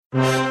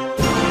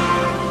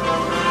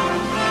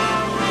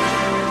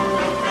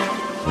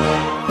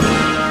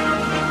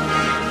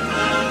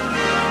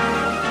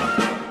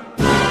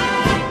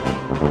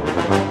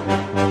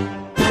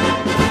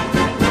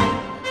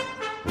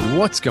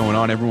What's going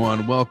on,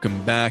 everyone?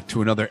 Welcome back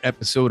to another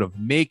episode of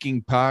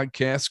Making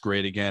Podcasts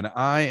Great Again.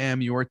 I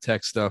am your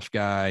tech stuff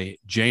guy,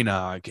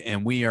 J-Nog,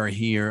 and we are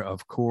here,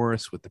 of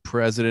course, with the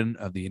President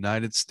of the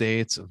United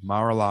States of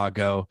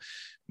Mar-a-Lago,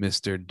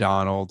 Mr.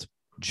 Donald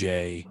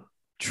J.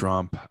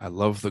 Trump. I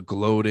love the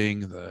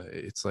gloating.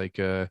 It's like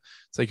you're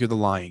the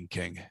Lion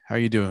King. How are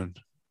you doing,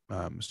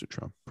 Mr.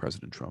 Trump,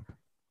 President Trump?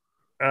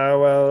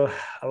 Well,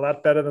 a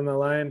lot better than the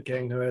Lion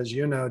King, who, as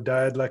you know,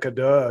 died like a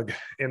dog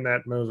in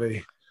that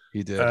movie.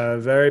 He did.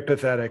 Very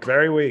pathetic,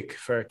 very weak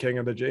for a king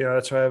of the.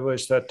 That's why I've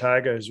always thought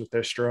tigers, with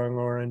their strong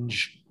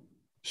orange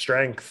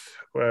strength,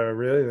 were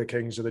really the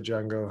kings of the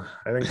jungle.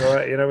 I think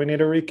we need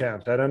a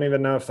recount. I don't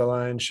even know if the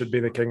lion should be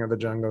the king of the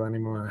jungle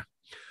anymore.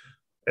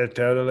 They're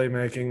totally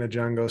making the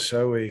jungle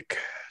so weak,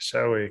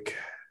 so weak.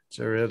 It's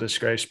a real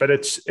disgrace. But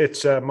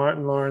it's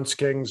Martin Lawrence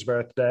King's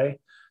birthday,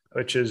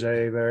 which is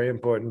a very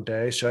important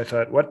day. So I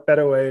thought, what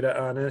better way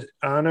to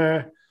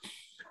honor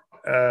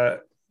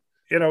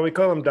we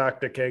call him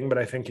Dr. King, but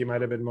I think he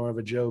might have been more of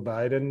a Joe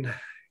Biden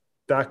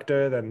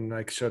doctor than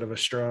like sort of a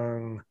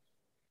strong,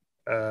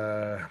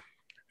 Dr.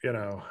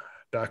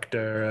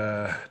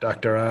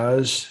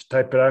 Oz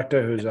type of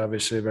doctor, who's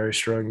obviously a very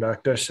strong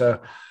doctor.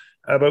 So,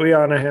 but we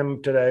honor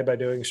him today by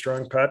doing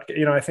strong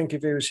podcast. I think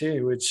if he was here,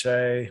 he would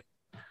say,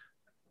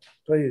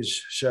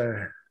 please,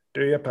 sir,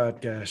 do your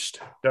podcast.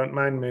 Don't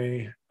mind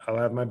me. I'll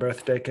have my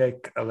birthday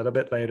cake a little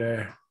bit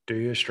later. Do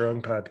your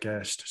strong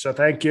podcast. So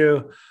thank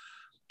you,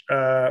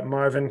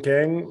 Marvin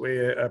King.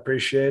 We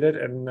appreciate it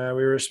and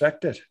we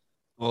respect it.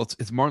 Well,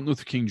 it's Martin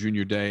Luther King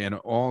Jr. Day, and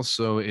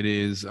also it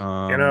is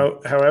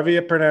however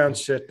you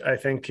pronounce it, I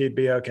think he'd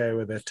be okay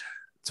with it.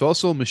 It's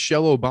also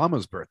Michelle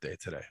Obama's birthday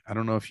today. I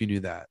don't know if you knew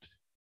that.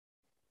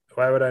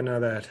 Why would I know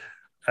that?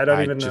 I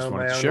don't even know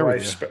my own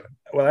wife's.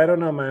 Well, I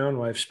don't know my own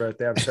wife's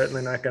birthday. I'm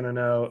certainly not going to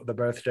know the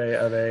birthday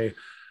of a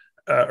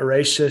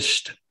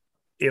racist,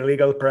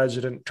 illegal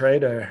president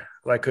traitor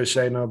like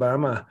Hussein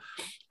Obama.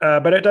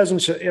 But it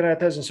doesn't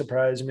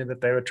surprise me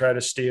that they would try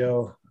to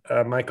steal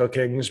Michael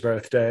King's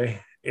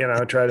birthday.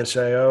 Try to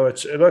say,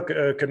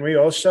 can we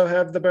also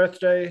have the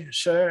birthday,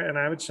 sir? And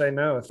I would say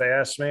no. If they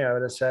asked me, I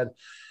would have said,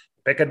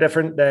 pick a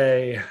different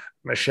day,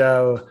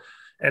 Michelle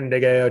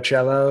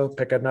Ndegeocello.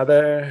 Pick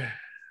another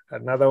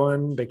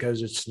one,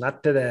 because it's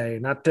not today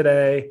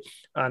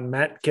on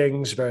Matt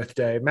King's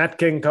birthday. Matt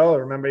King Cole,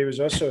 remember, he was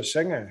also a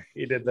singer.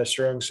 He did the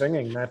strong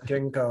singing, Matt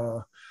King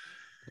Cole.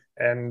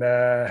 And,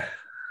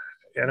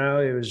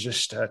 he was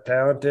just a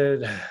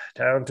talented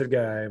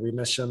guy. We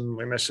miss him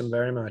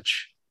very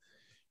much.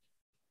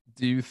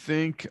 Do you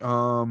think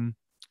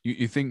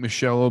you think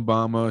Michelle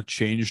Obama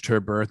changed her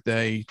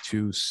birthday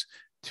to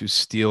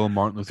steal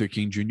Martin Luther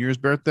King Jr.'s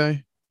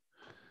birthday?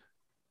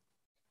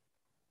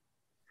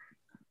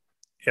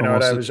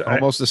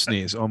 Almost a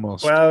sneeze.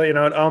 Almost. Well,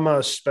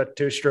 almost, but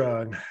too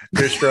strong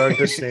to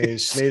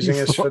sneeze. Sneezing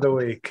is for the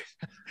weak.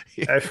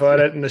 I fought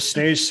it, and the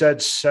sneeze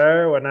said,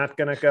 sir, we're not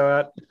going to go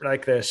out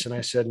like this. And I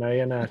said, no,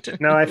 you're not.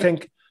 No, I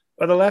think,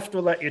 the left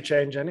will let you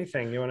change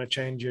anything. You want to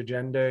change your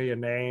gender, your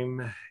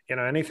name,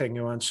 anything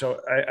you want.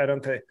 So I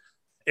don't think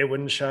it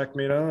wouldn't shock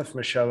me at all if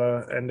Michelle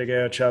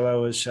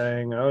Ndegeocello was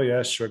saying, oh,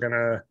 yes, we're going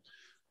to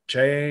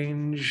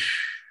change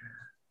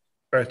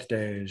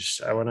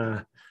birthdays. I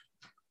want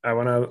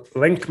to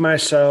link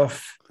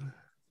myself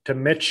to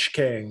Mitch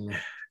King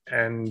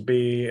and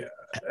be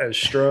as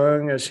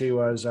strong as he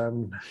was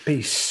on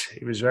peace.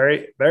 He was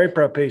very, very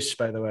pro-peace,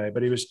 by the way,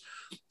 but a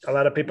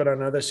lot of people don't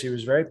know this. He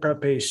was very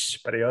pro-peace,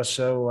 but he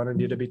also wanted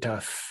you to be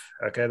tough.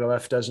 Okay. The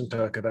left doesn't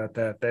talk about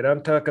that. They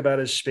don't talk about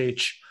his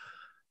speech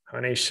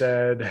when he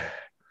said,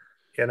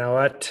 you know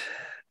what?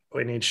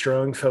 We need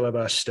strong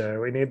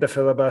filibuster. We need the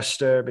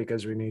filibuster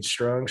because we need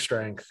strong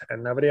strength.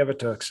 And nobody ever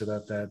talks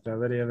about that.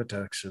 Nobody ever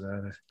talks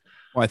about it.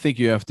 Well, I think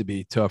you have to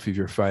be tough if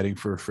you're fighting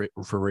for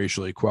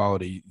racial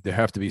equality. There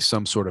have to be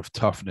some sort of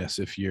toughness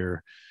if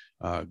you're,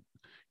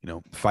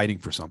 fighting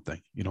for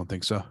something. You don't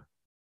think so?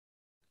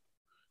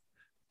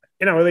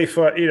 Really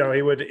fought.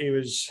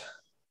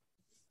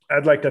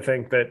 I'd like to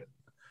think that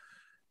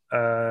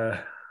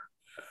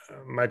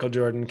Michael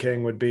Jordan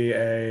King would be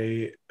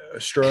a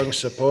strong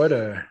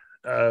supporter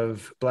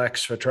of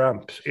Blacks for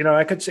Trump.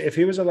 I could see if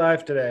he was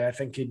alive today, I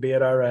think he'd be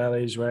at our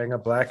rallies wearing a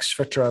Blacks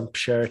for Trump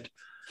shirt.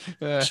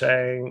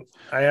 Saying,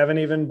 I have an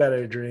even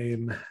better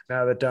dream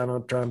now that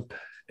Donald Trump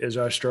is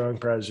our strong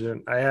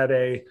president. I had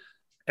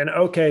an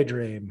okay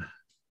dream,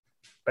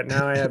 but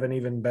now I have an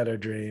even better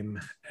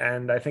dream.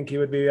 And I think he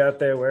would be out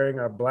there wearing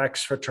a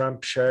Blacks for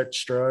Trump shirt,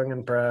 strong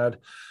and proud.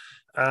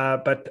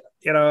 But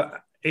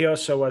he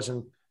also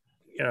wasn't,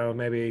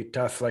 maybe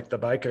tough like the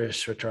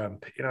bikers for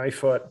Trump. He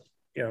fought,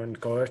 in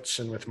courts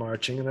and with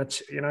marching, and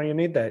that's, you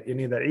need that.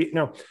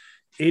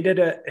 He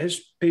did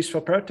his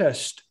peaceful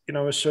protest,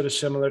 was sort of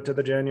similar to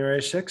the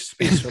January 6th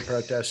peaceful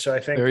protest. So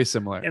I think very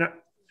similar.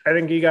 I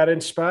think he got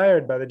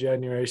inspired by the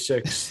January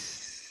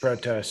 6th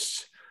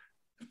protests.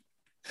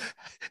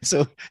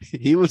 So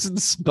he was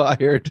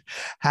inspired.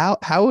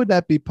 How would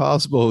that be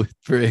possible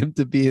for him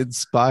to be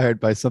inspired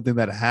by something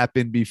that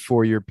happened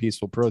before your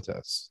peaceful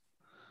protests?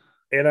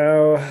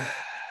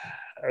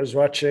 I was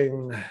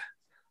watching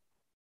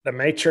The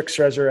Matrix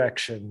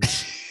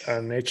Resurrections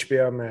on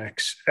HBO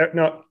Max.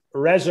 No,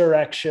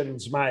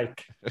 Resurrections,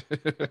 Mike.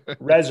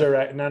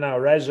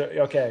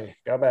 Okay,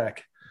 go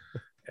back.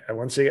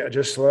 Once he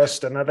just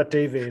lost another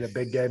TV, the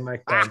big game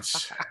Mike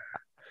Pence.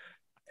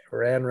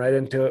 Ran right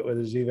into it with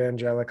his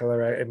evangelical.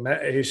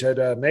 He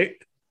said,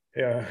 Nate,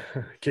 yeah,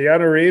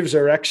 Keanu Reeves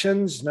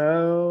erections?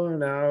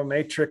 No,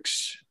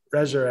 Matrix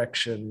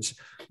Resurrections.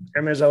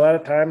 And there's a lot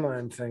of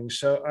timeline things.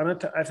 So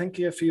I think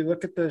if you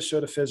look at the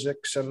sort of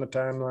physics and the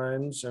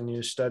timelines and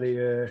you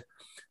study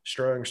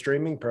strong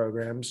streaming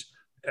programs,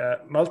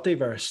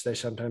 multiverse, they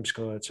sometimes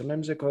call it.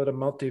 Sometimes they call it a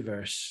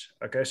multiverse.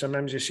 Okay,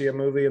 sometimes you see a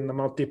movie in the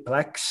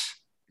multiplex.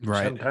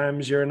 Right.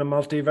 Sometimes you're in a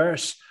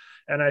multiverse.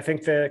 And I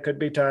think there could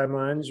be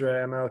timelines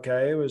where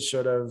MLK was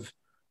sort of,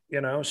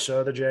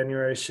 saw the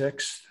January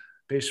 6th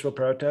peaceful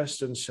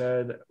protest and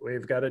said,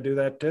 we've got to do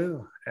that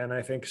too. And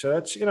I think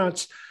so.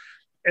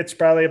 It's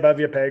probably above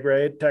your pay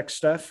grade tech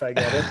stuff. I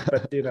get it.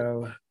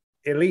 But,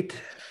 elite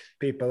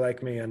people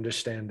like me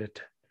understand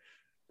it.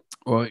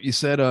 Well, you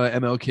said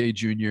MLK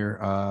Jr.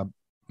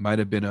 Might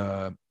have been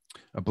a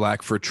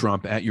black for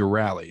Trump at your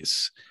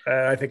rallies.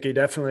 I think he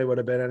definitely would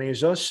have been. And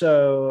he's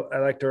also, I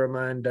like to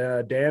remind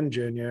Dan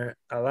Jr.,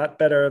 a lot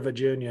better of a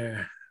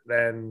junior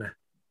than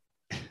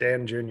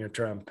Dan Jr.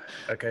 Trump.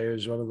 Okay, he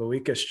was one of the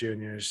weakest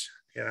juniors,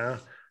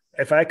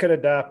 If I could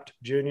adopt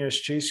Junior's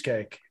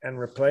cheesecake and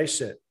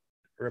replace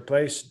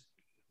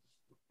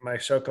my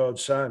so-called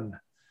son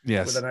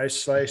with a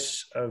nice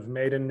slice of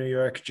made in New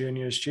York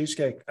Junior's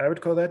cheesecake, I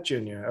would call that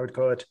Junior. I would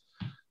call it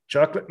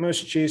Chocolate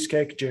Mousse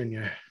Cheesecake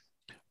Junior.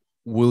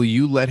 Will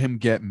you let him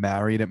get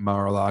married at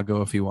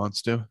Mar-a-Lago if he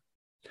wants to?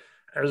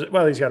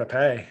 Well, he's got to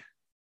pay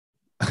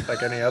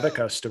like any other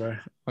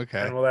customer.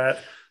 Okay. And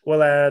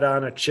we'll add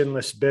on a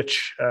chinless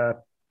bitch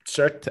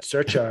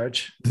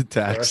surcharge. The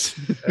tax.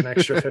 An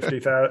extra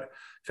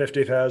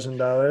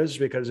 $50,000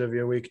 because of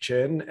your weak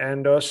chin.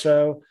 And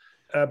also,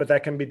 but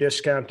that can be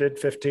discounted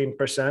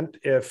 15%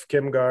 if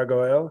Kim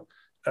Gargoyle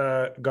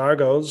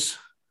gargles,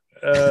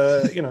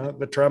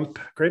 the Trump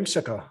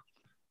creamsicle.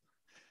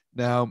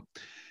 Now,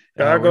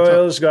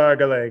 Gargoyles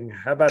gargling.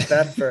 How about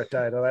that for a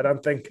title? I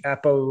don't think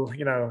Apple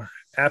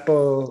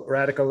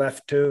radical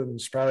left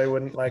tunes probably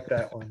wouldn't like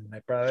that one. They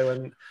probably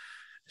wouldn't.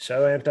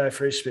 So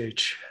anti-free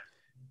speech.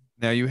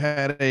 Now you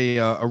had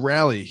a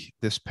rally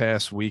this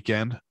past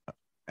weekend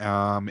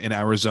in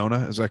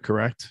Arizona. Is that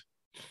correct?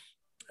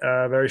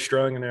 Very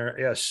strong in there.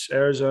 Yes,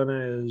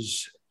 Arizona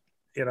is.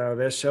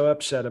 They're so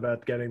upset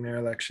about getting their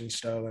election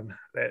stolen.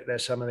 They're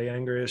some of the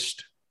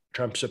angriest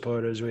Trump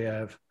supporters we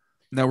have.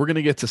 Now we're going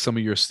to get to some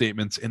of your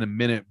statements in a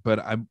minute,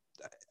 but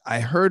I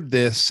heard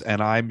this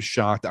and I'm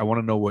shocked. I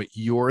want to know what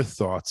your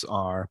thoughts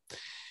are.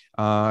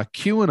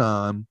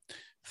 QAnon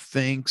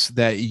thinks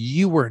that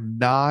you were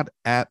not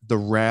at the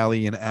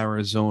rally in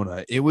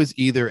Arizona. It was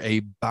either a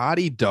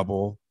body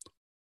double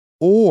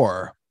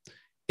or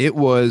it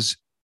was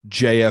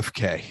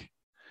JFK.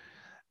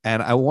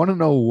 And I want to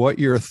know what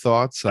your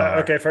thoughts are.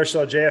 Okay, first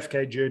of all,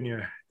 JFK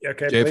Jr.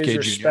 Okay, JFK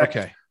please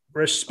Jr.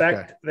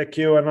 respect the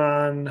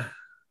QAnon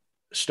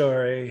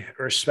story.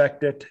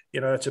 Respect it.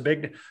 It's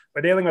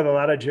we're dealing with a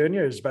lot of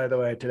juniors, by the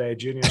way, today.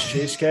 Junior's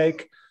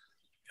cheesecake.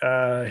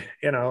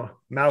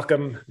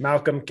 Malcolm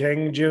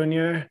King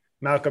Jr.,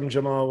 Malcolm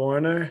Jamal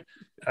Warner,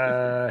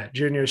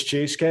 Junior's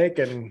cheesecake,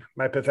 and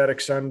my pathetic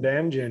son,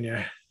 Dan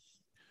Jr.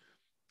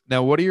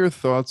 Now, what are your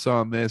thoughts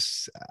on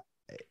this?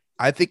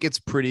 I think it's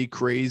pretty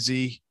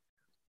crazy.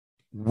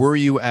 Were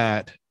you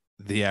at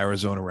the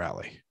Arizona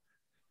rally?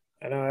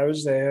 I know I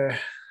was there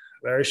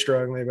very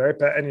strongly,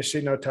 and you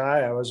see no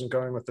tie. I wasn't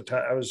going with the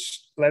tie. I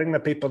was letting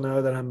the people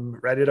know that I'm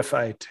ready to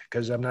fight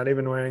because I'm not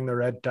even wearing the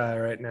red tie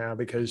right now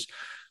because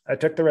I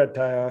took the red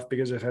tie off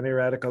because if any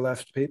radical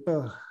left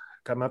people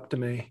come up to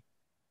me,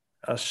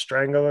 I'll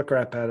strangle the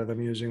crap out of them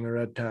using the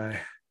red tie.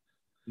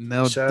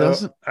 No,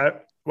 I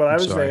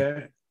was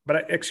there,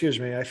 but excuse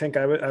me. I think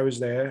I was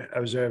there.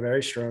 I was there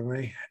very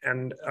strongly.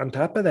 And on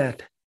top of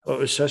that, what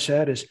was so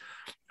sad is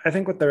I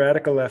think what the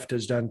radical left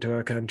has done to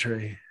our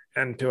country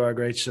and to our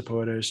great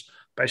supporters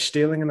by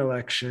stealing an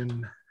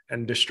election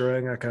and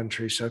destroying our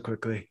country so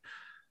quickly.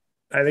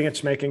 I think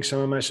it's making some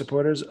of my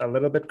supporters a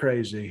little bit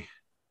crazy.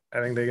 I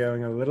think they're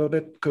going a little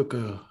bit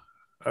cuckoo,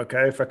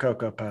 okay, for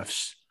Cocoa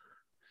Puffs,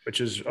 which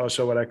is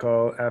also what I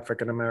call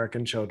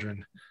African-American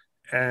children.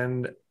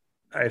 And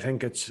I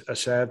think it's a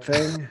sad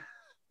thing.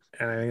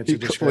 And I think it's a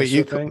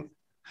disgraceful thing.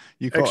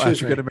 You call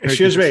African-American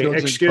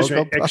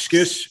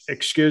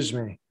Excuse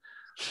me.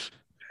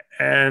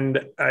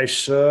 And I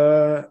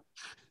saw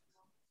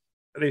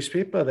these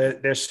people,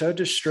 they're so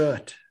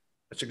distraught.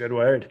 That's a good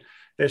word.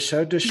 They're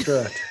so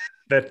distraught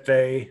that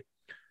they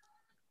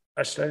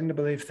are starting to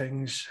believe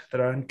things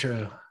that aren't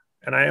true.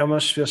 And I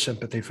almost feel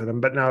sympathy for them.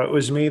 But no, it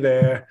was me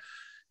there.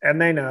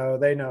 And they know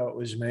it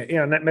was me.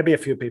 Maybe a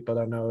few people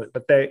don't know it,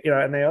 but they,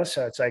 and they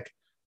also, it's like,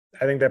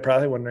 I think they're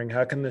probably wondering,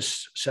 how can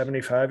this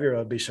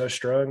 75-year-old be so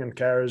strong and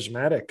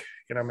charismatic?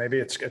 Maybe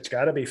it's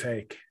got to be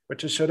fake,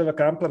 which is sort of a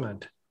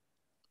compliment.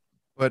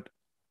 But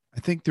I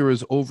think there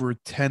was over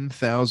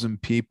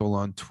 10,000 people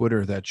on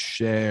Twitter that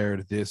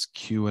shared this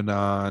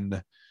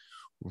QAnon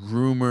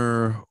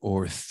rumor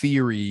or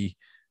theory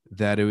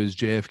that it was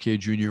JFK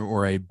Jr.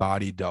 or a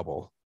body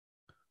double.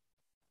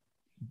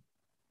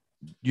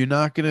 You're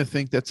not going to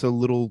think that's a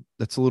little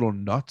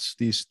nuts.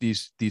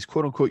 These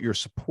quote unquote your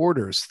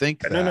supporters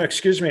think that. No,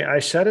 excuse me. I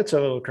said it's a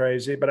little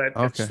crazy, but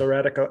Okay.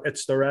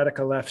 it's the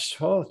radical left's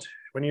fault.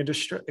 When you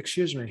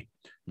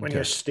when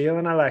you steal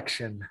an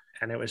election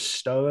and it was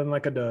stolen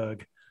like a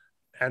dog,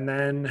 and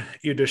then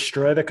you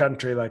destroy the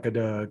country like a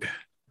dog,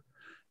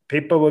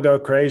 people will go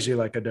crazy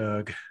like a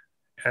dog,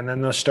 and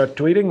then they'll start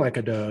tweeting like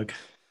a dog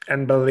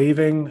and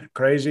believing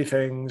crazy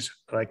things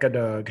like a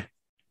dog.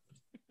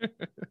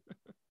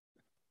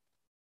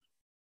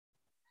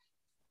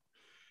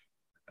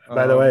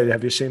 By the way,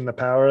 have you seen The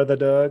Power of the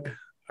Dog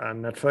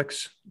on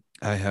Netflix?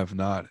 I have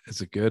not. Is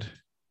it good?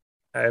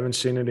 I haven't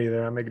seen it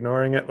either. I'm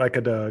ignoring it like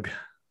a dog.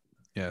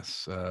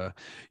 Yes.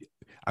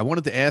 I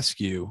wanted to ask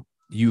you,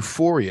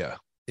 Euphoria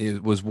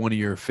was one of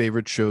your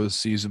favorite shows,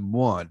 season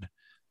 1.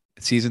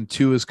 Season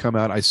 2 has come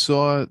out. I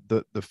saw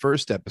the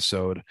first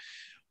episode.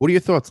 What are your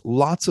thoughts?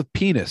 Lots of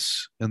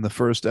penis in the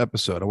first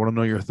episode. I want to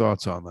know your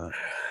thoughts on that.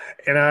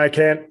 I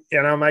can't,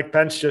 Mike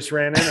Pence just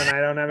ran in and I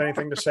don't have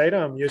anything to say to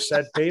him. You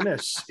said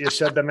penis. You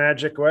said the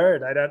magic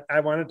word. I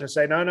wanted to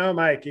say, no,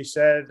 Mike. He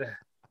said,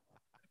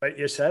 but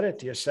you said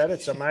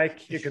it. So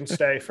Mike, you can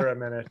stay for a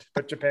minute.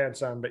 Put your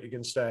pants on, but you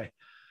can stay.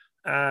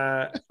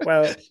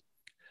 Well,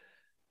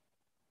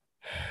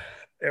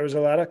 there was a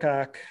lot of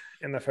cock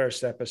in the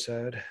first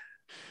episode,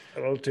 a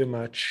little too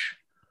much.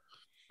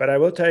 But I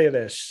will tell you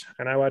this,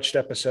 and I watched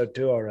episode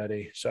 2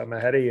 already, so I'm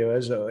ahead of you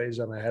as always.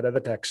 I'm ahead of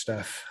the tech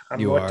stuff.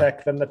 I'm more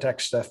tech than the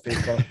tech stuff,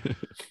 people.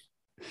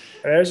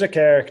 There's a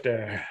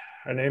character.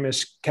 Her name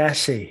is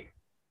Cassie.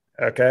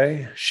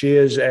 Okay, she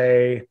is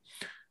a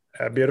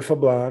beautiful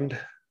blonde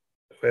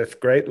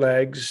with great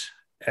legs.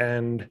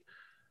 And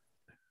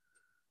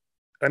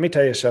let me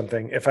tell you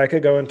something. If I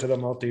could go into the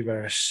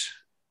multiverse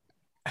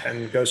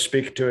and go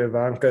speak to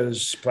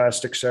Ivanka's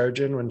plastic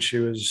surgeon when she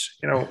was,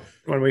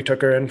 when we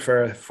took her in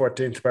for her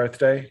 14th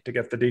birthday to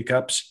get the D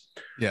cups.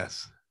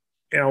 Yes.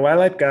 Why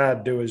let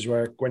God do his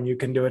work when you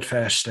can do it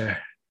faster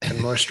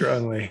and more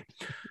strongly?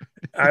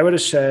 I would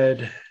have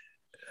said,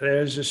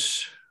 there's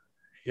this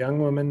young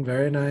woman,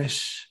 very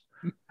nice.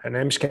 Her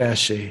name's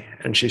Cassie,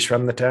 and she's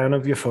from the town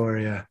of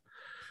Euphoria.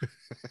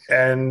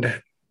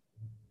 And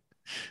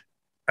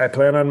I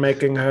plan on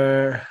making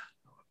her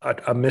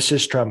a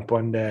Mrs. Trump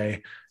one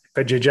day.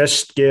 Could you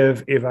just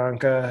give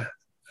Ivanka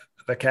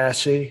the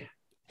Cassie?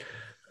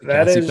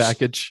 Cassie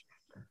package.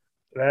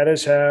 That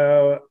is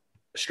how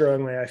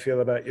strongly I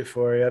feel about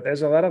Euphoria.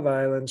 There's a lot of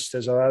violence.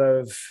 There's a lot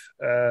of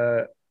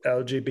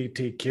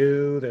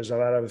LGBTQ. There's a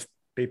lot of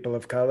people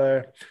of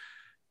color.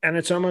 And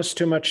it's almost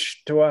too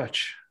much to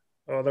watch,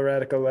 all the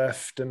radical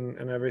left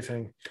and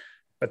everything.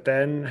 But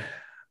then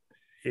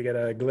you get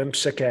a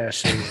glimpse of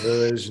Cassie,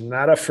 who is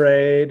not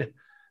afraid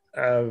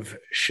of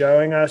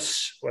showing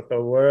us what the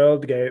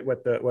world gave,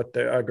 what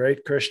our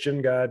great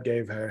Christian God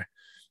gave her.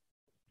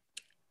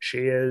 She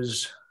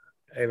is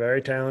a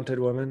very talented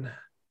woman.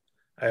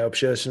 I hope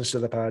she listens to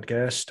the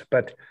podcast,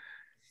 but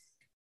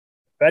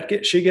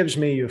she gives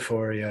me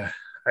euphoria,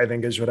 I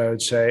think is what I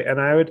would say.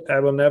 And I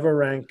will never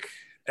rank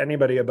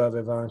anybody above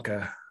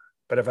Ivanka.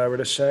 But if I were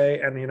to say,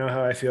 and you know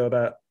how I feel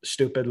about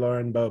stupid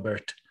Lauren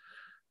Boebert,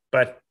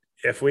 but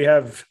if we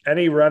have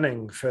any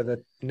running for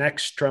the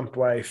next Trump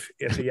wife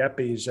at the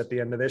Eppies at the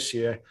end of this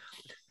year,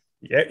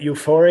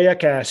 Euphoria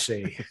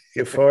Cassie,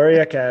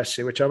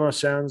 which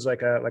almost sounds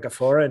like a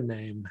foreign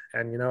name.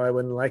 And, I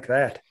wouldn't like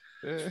that.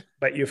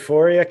 But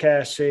Euphoria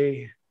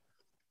Cassie,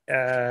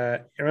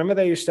 remember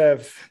they used to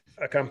have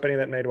a company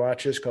that made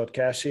watches called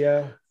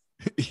Casio?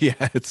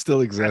 Yeah, it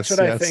still exists.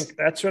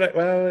 That's what I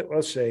think.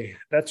 We'll see.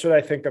 That's what I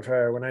think of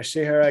her. When I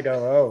see her, I go,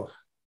 oh,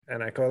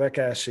 and I call her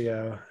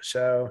Casio.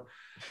 So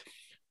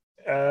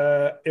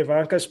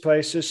Ivanka's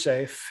place is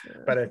safe,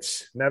 but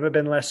it's never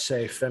been less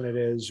safe than it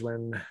is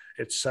when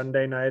it's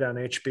Sunday night on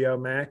HBO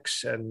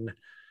Max and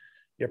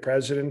your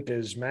president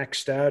is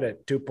maxed out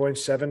at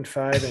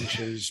 2.75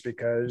 inches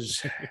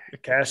because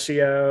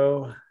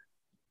Casio,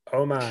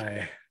 oh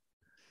my.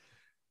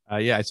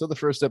 Yeah, I saw the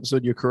first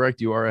episode. You're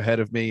correct. You are ahead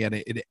of me.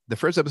 And the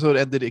first episode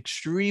ended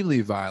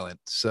extremely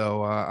violent.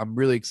 So I'm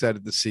really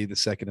excited to see the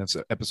second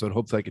episode.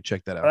 Hopefully I could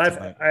check that out.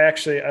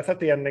 I thought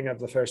the ending of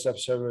the first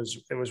episode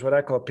was what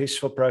I call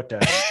peaceful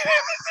protest.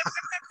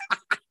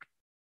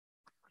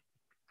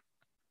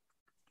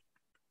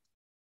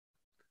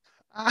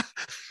 I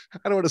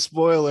don't want to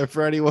spoil it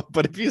for anyone,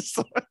 but if you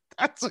saw it,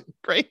 that's a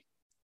great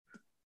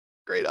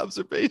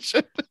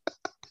observation.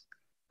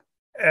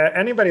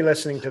 Anybody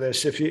listening to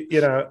this, if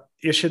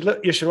you should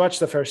watch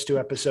the first 2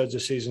 episodes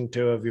of season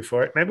 2 of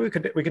Euphoria. Maybe we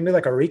can do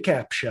like a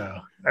recap show.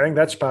 I think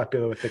that's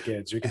popular with the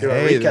kids. We could do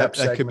a recap.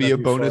 That could be a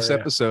bonus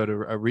episode, a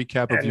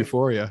recap of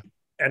Euphoria.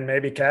 And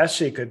maybe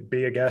Cassie could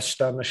be a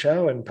guest on the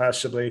show and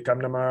possibly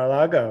come to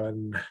Mar-a-Lago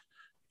and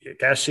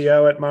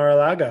Casio at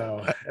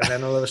Mar-a-Lago, and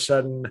then all of a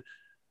sudden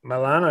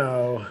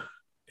Milano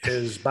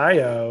is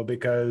bio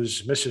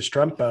because Mrs.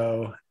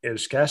 Trumpo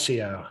is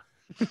Casio.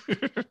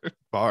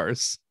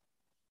 Bars.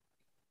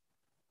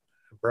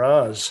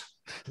 Bras.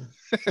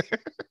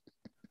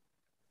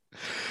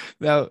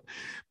 Now,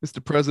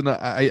 Mr.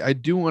 President, I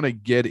do want to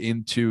get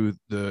into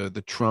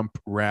the Trump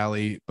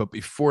rally, but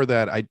before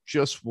that, I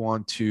just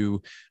want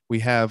to, we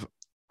have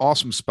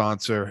awesome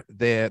sponsor.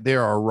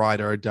 They're our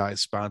ride or die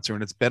sponsor,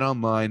 and it's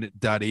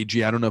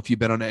betonline.ag. I don't know if you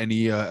bet on I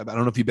don't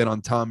know if you bet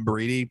on Tom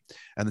Brady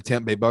and the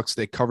Tampa Bay Bucks.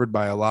 They covered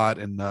by a lot,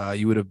 and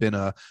you would have been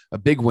a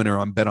big winner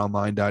on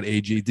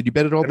betonline.ag. Did you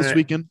bet it all this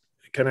weekend?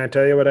 Can I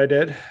tell you what I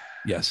did?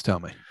 Yes, tell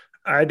me.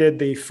 I did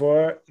the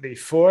four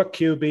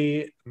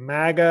QB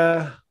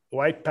MAGA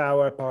white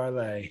power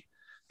parlay,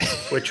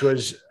 which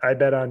was, I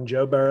bet on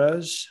Joe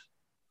Burrows,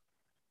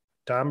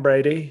 Tom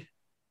Brady,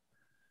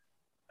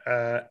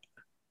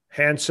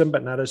 handsome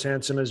but not as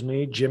handsome as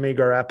me, Jimmy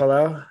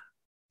Garoppolo,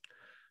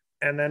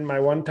 and then my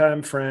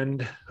one-time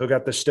friend who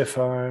got the stiff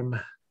arm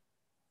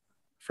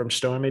from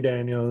Stormy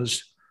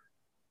Daniels,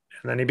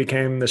 and then he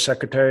became the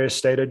Secretary of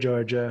State of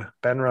Georgia,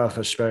 Ben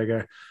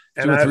Roethlisberger.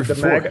 And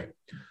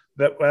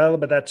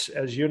but that's,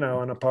 as you know,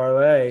 on a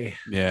parlay.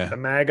 Yeah.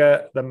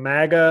 The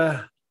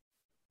MAGA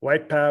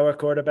white power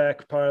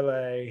quarterback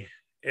parlay.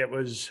 It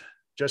was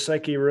just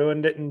like he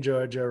ruined it in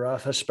Georgia.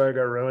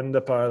 Roethlisberger ruined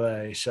the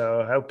parlay.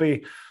 So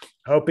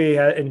hope he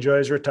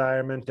enjoys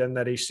retirement and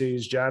that he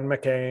sees John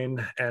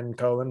McCain and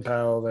Colin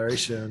Powell very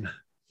soon.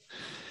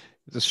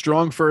 It's a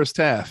strong first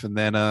half, and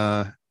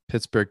then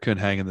Pittsburgh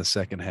couldn't hang in the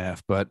second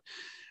half. But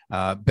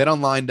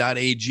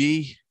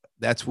betonline.ag,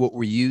 that's what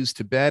we use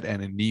to bet.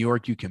 And in New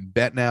York, you can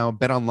bet now.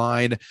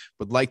 BetOnline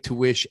would like to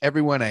wish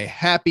everyone a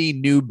happy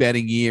new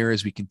betting year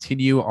as we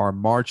continue our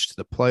march to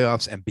the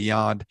playoffs and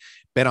beyond.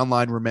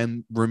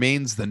 BetOnline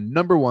remains the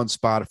number one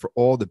spot for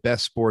all the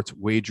best sports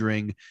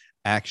wagering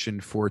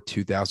action for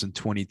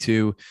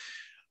 2022.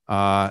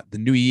 The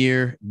new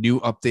year,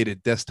 new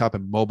updated desktop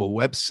and mobile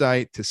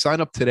website. To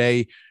sign up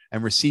today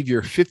and receive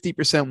your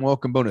 50%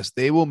 welcome bonus,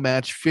 they will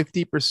match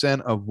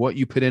 50% of what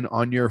you put in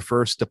on your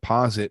first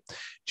deposit.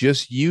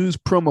 Just use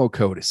promo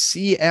code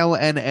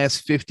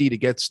CLNS50 to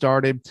get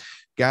started.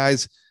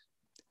 Guys,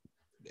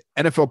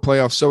 NFL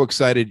playoffs, so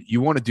excited. You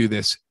want to do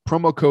this.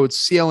 Promo code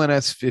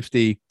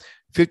CLNS50.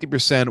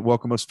 50%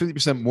 welcome bonus,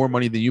 50% more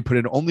money than you put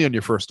in only on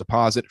your first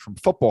deposit, from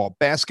football,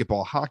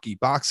 basketball, hockey,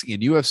 boxing,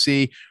 and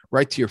UFC,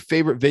 right to your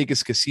favorite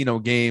Vegas casino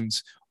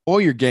games, all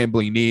your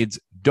gambling needs.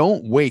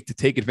 Don't wait to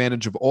take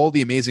advantage of all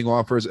the amazing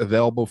offers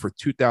available for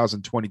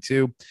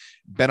 2022.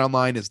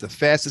 BetOnline is the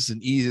fastest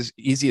and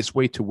easiest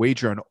way to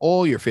wager on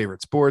all your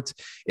favorite sports.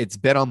 It's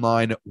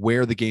BetOnline,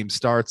 where the game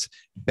starts.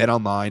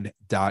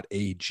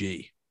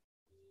 BetOnline.ag.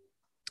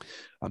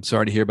 I'm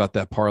sorry to hear about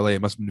that parlay.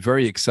 It must have been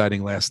very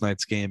exciting last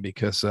night's game,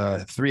 because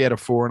 3 out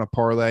of 4 in a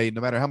parlay, no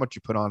matter how much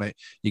you put on it,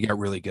 you got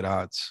really good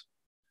odds.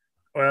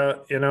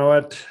 Well, you know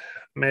what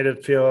made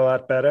it feel a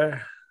lot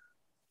better?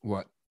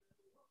 What?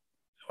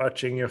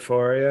 Watching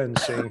Euphoria and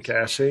seeing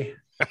Cassie.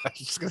 I was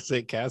just going to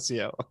say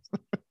Casio.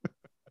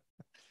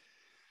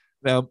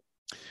 Now,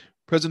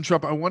 President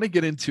Trump, I want to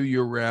get into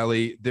your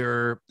rally.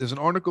 There's an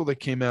article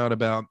that came out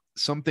about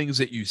some things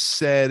that you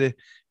said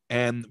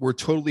and were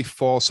totally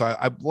false.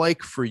 I'd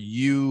like for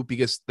you,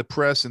 because the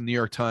press and New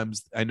York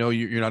Times, I know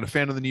you're not a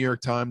fan of the New York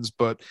Times,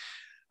 but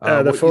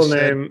the full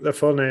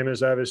name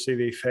is obviously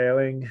the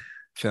failing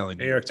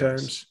New York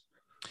Times.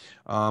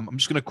 I'm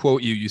just going to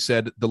quote you. You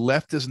said, the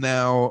left is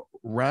now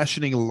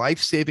rationing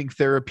life-saving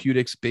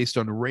therapeutics based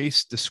on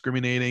race,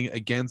 discriminating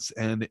against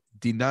and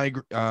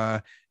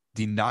denigrating.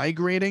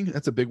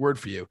 That's a big word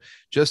for you.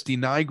 Just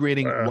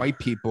denigrating white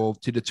people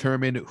to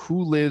determine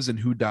who lives and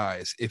who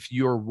dies. If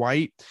you're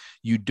white,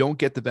 you don't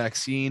get the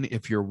vaccine.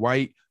 If you're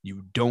white,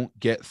 you don't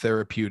get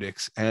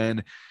therapeutics.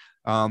 And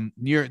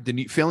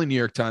the failing New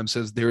York Times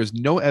says there is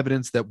no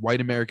evidence that white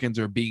Americans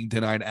are being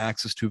denied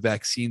access to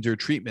vaccines or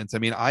treatments. I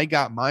mean, I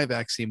got my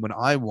vaccine when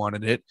I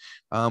wanted it.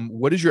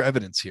 What is your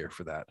evidence here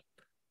for that?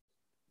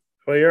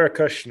 Well, you're a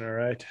Kushner,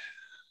 right?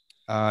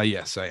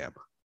 Yes, I am.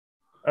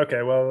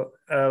 Okay, well,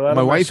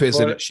 my wife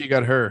isn't. She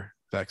got her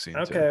vaccine.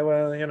 Okay, too.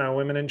 Well,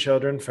 women and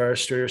children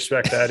first. We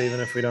respect that, even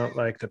if we don't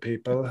like the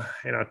people.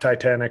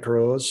 Titanic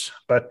rules.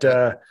 But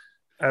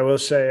I will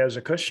say, as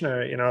a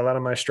Kushner, a lot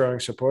of my strong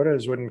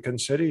supporters wouldn't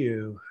consider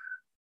you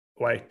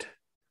white.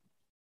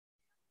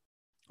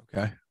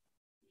 Okay.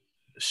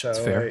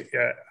 So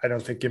I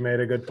don't think you made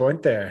a good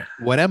point there.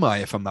 What am I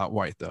if I'm not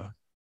white, though?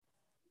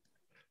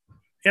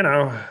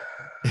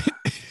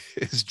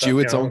 Is Jew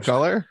its own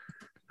color?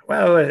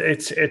 Well,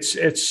 it's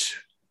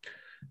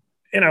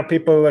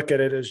people look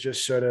at it as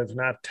just sort of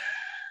not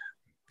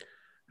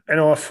an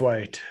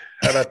off-white.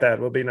 How about that?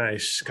 Will be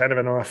nice. Kind of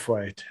an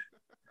off-white.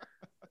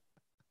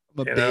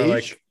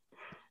 Beige?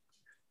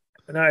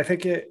 No, I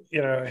think you're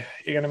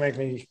going to make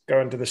me go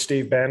into the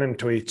Steve Bannon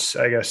tweets,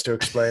 I guess, to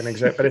explain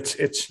exactly. But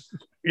it's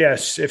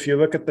yes, if you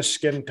look at the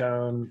skin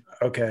tone,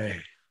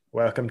 okay,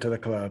 welcome to the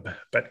club.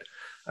 But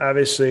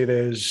obviously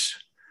there's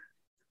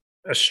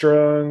a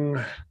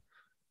strong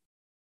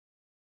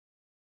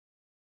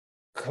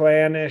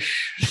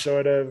clannish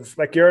sort of,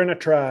 like you're in a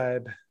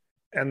tribe,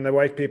 and the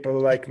white people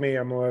like me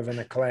are more of in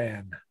a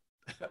clan.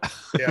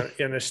 Yeah,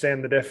 you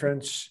understand the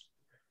difference?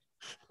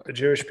 The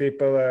Jewish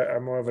people are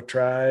more of a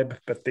tribe,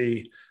 but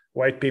the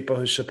white people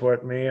who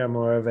support me are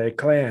more of a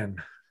clan.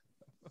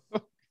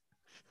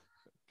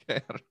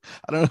 Okay.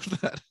 I don't know if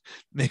that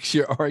makes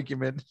your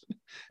argument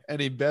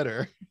any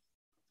better.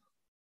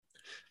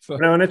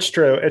 No, and it's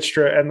true. It's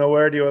true. And the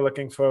word you were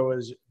looking for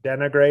was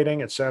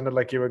denigrating. It sounded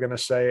like you were going to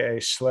say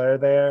a slur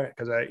there,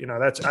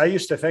 because I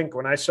used to think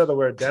when I saw the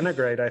word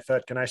denigrate, I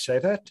thought, can I say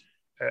that?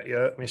 Yeah,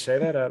 let me say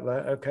that out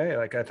loud. Okay.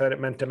 Like I thought it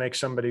meant to make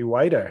somebody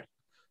whiter,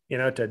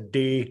 to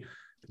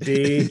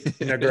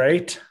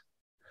denigrate.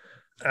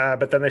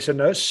 But then they said,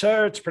 no,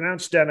 sir, it's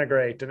pronounced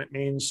denigrate. And it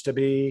means to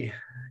be,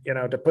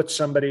 to put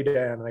somebody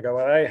down. And I go,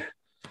 well,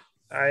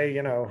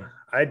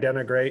 I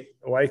denigrate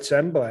whites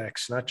and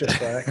blacks, not just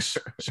blacks.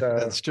 So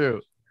that's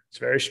true. It's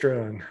very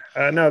strong.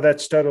 No,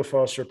 that's total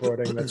false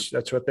reporting.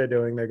 That's what they're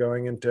doing. They're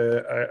going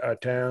into our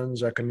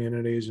towns, our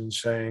communities, and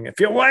saying, if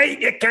you're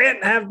white, you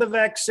can't have the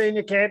vaccine.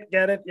 You can't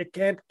get it. You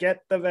can't get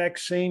the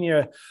vaccine.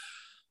 We're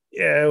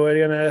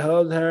going to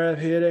hold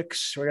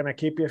therapeutics. We're going to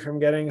keep you from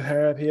getting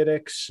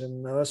therapeutics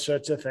and all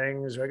sorts of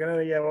things. We're going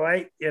to, you're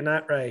white. You're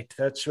not right.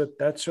 That's what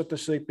the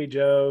Sleepy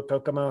Joe,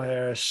 Kokomo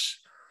Harris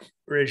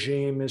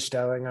regime is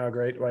telling our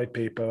great white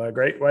people, our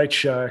great white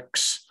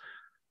sharks,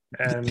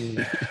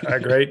 and our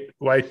great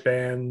white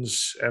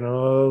bands, and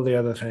all the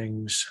other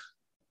things.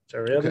 It's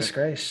a real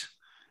disgrace.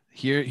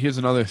 Here's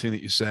another thing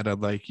that you said. I'd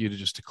like you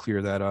to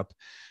clear that up.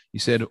 You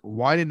said,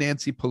 why did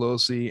Nancy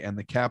Pelosi and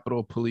the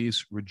Capitol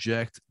Police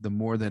reject the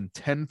more than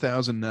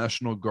 10,000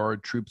 National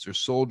Guard troops or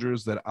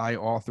soldiers that I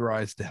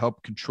authorized to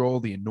help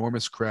control the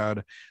enormous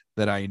crowd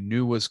that I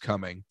knew was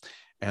coming?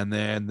 And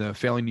then the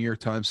failing New York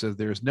Times says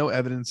there's no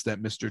evidence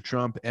that Mr.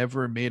 Trump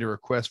ever made a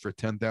request for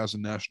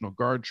 10,000 National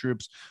Guard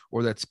troops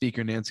or that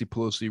Speaker Nancy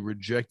Pelosi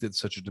rejected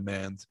such a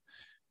demand.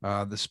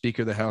 The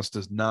Speaker of the House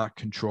does not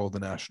control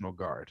the National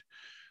Guard.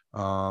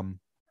 What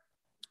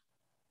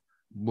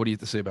do you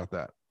have to say about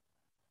that?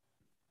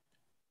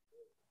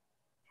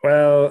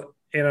 Well,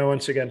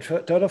 once again,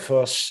 total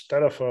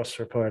false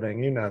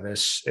reporting. You know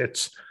this.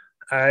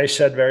 I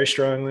said very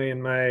strongly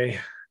in my,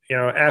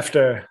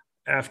 after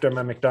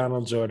my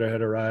McDonald's order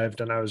had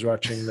arrived and I was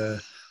watching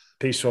the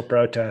peaceful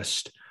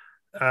protest,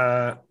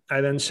 I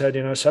then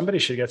said, somebody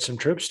should get some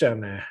troops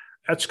down there.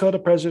 That's called a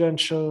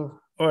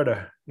presidential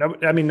order. No,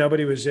 I mean,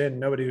 nobody was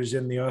in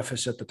the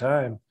office at the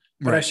time,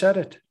 but right. I said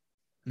it.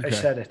 Okay.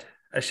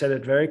 I said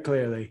it very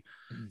clearly.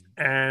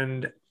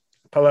 And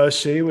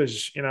Pelosi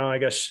was, I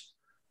guess,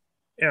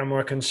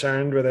 more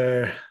concerned with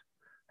her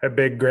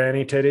big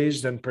granny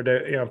titties than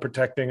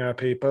protecting our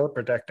people,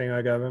 protecting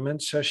our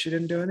government. So she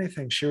didn't do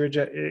anything. She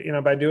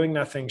by doing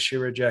nothing, she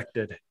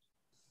rejected.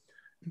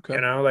 Okay.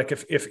 Like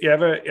if you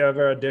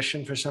ever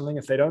audition for something,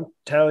 if they don't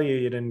tell you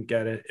you didn't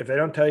get it, if they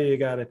don't tell you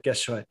got it,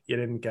 guess what? You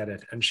didn't get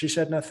it. And she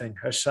said nothing.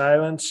 Her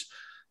silence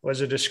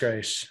was a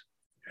disgrace.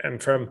 And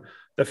from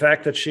the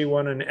fact that she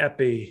won an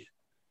Epi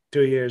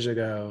 2 years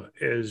ago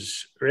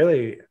is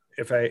really,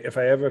 if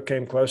I ever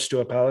came close to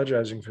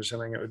apologizing for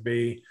something, it would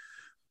be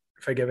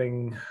for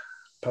giving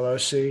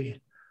Pelosi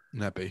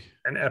an Epi.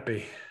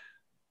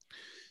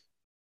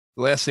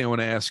 The last thing I want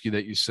to ask you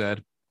that you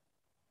said,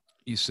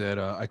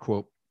 I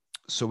quote,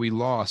 so we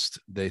lost,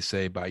 they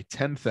say, by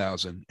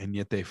 10,000, and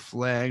yet they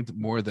flagged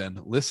more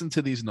than, listen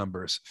to these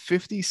numbers,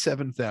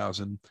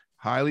 57,000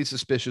 highly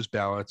suspicious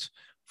ballots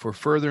for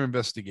further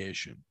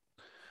investigation.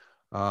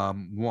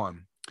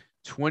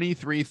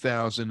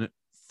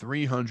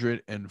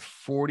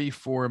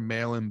 23,344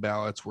 mail-in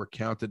ballots were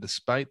counted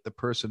despite the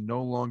person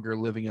no longer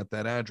living at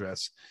that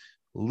address.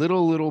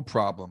 Little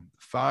problem.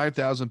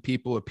 5,000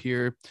 people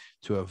appear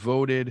to have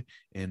voted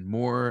in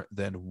more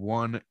than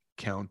one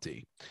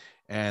county.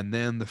 And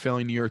then the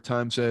failing New York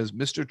Times says,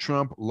 Mr.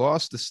 Trump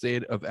lost the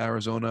state of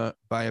Arizona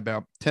by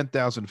about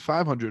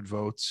 10,500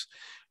 votes.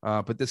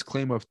 But this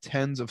claim of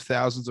tens of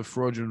thousands of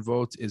fraudulent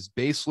votes is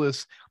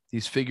baseless.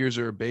 These figures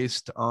are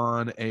based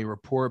on a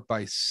report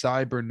by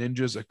Cyber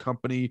Ninjas, a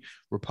company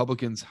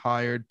Republicans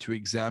hired to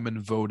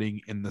examine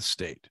voting in the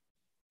state.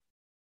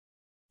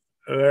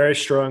 A very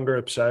strong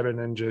group, Cyber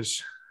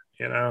Ninjas,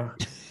 and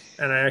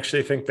I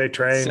actually think they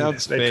trained.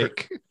 Sounds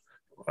fake.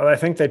 Well, I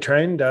think they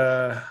trained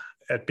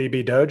at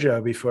BB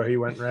Dojo before he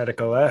went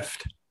radical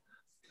left.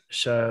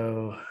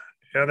 So,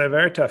 they're a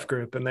very tough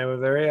group, and they were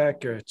very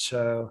accurate.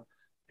 So,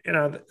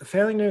 the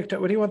failing New York.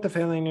 What do you want the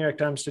failing New York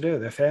Times to do?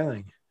 They're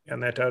failing. And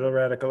they're total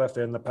radical left.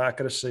 They're in the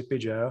pocket of Sleepy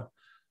Joe.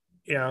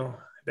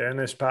 They're in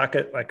this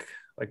pocket like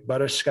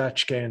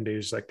butterscotch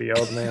candies, like the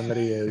old man that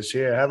he is.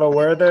 Here, have a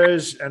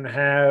Werther's and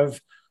have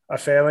a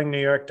failing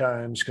New York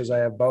Times, because I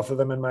have both of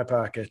them in my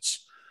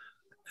pockets.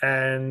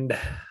 And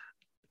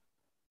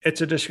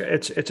it's a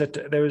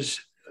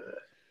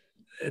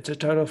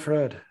total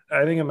fraud.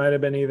 I think it might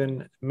have been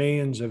even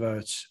millions of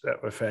votes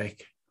that were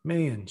fake.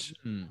 Millions.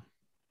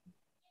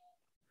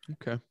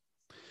 Okay.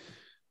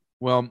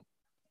 Well,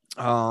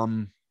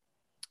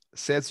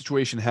 sad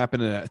situation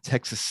happened in a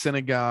Texas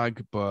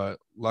synagogue, but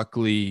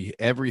luckily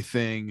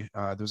everything,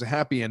 there was a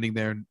happy ending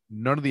there.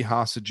 None of the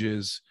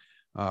hostages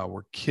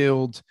were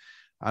killed.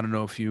 I don't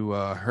know if you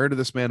heard of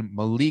this man,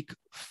 Malik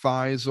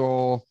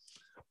Faisal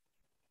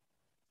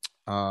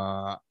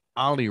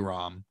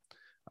Aliram.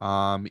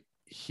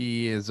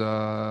 He is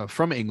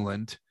from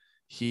England.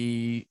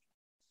 He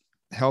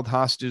held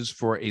hostages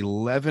for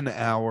 11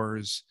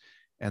 hours,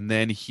 and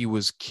then he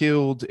was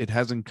killed. It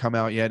hasn't come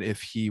out yet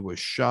if he was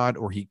shot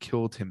or he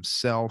killed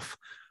himself.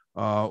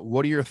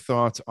 What are your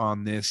thoughts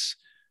on this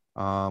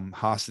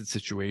hostage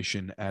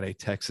situation at a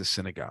Texas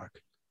synagogue?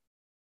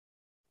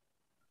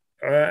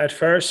 At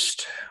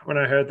first, when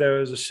I heard there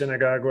was a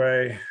synagogue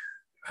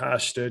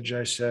hostage,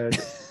 I said,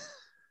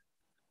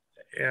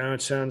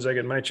 it sounds like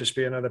it might just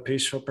be another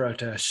peaceful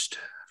protest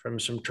from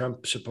some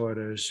Trump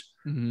supporters.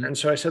 Mm-hmm. And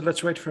so I said,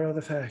 let's wait for all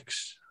the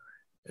facts.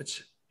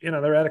 It's, the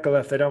radical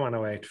left, they don't want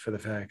to wait for the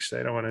facts.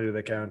 They don't want to do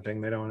the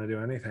counting. They don't want to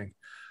do anything.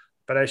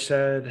 But I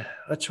said,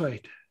 let's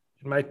wait.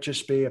 It might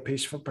just be a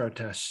peaceful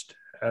protest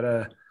at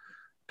a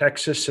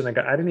Texas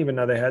synagogue. I didn't even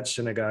know they had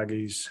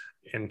synagogues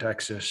in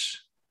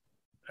Texas.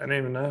 I didn't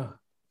even know.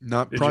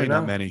 Probably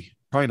not many,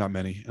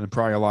 and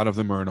probably a lot of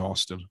them are in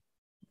Austin.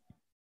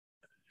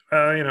 We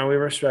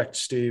respect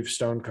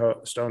Stone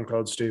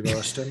Cold Steve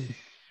Austin.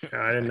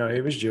 I didn't know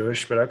he was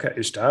Jewish, but okay,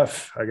 he's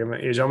tough.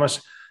 He's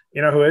almost,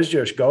 who is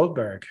Jewish?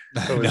 Goldberg.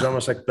 It was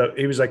almost like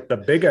he was like the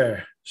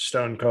bigger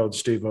Stone Cold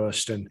Steve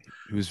Austin.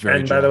 He was very.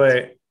 And by the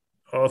way,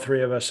 all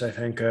three of us, I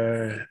think,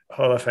 are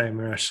Hall of Fame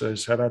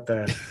wrestlers. How about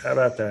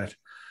that?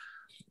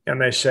 And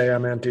they say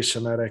I'm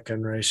anti-Semitic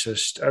and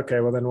racist.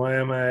 Okay, well then why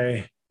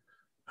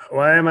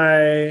am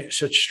I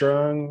such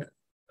strong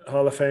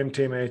Hall of Fame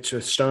teammates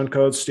with Stone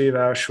Cold Steve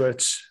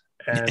Auschwitz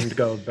and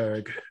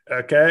Goldberg?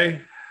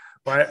 Okay,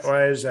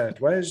 why is that?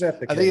 Why is that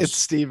the case? I think it's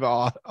Steve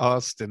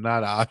Austin,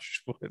 not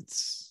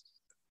Auschwitz.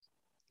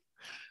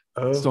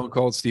 Oh. Stone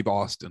Cold Steve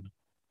Austin.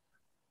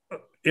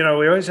 We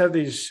always have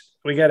these.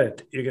 We get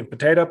it. You can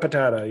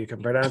potato. You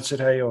can pronounce it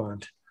how you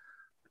want,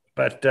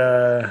 but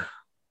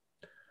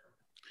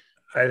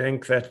I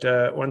think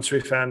that once we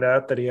found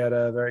out that he had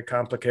a very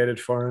complicated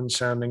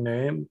foreign-sounding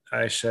name,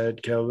 I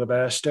said, "Kill the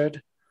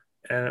bastard,"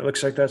 and it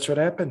looks like that's what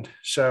happened.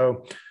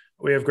 So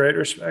we have great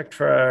respect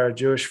for our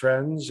Jewish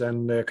friends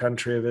and the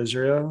country of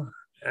Israel,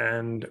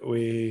 and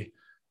we're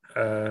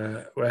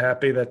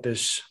happy that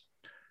this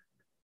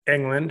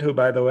England, who,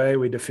 by the way,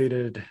 we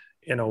defeated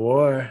in a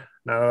war.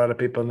 Not a lot of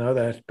people know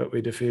that, but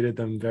we defeated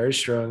them very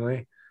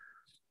strongly.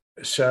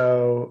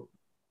 So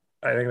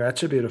I think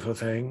that's a beautiful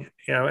thing,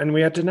 and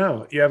we had to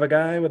know. You have a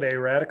guy with a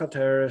radical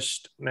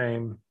terrorist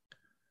name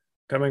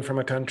coming from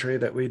a country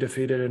that we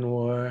defeated in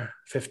war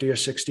 50 or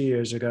 60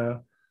 years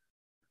ago,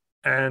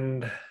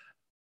 and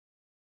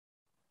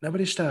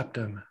nobody stopped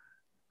him.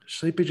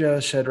 Sleepy Joe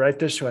said, right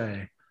this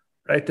way,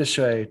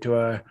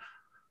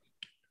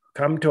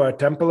 come to our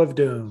Temple of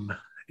Doom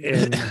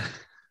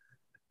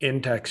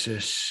in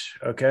Texas.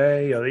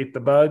 Okay, you'll eat the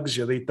bugs,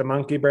 you'll eat the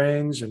monkey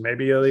brains, and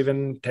maybe you'll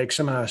even take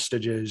some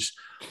hostages.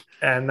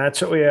 And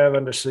that's what we have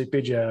under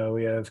Sleepy Joe.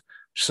 We have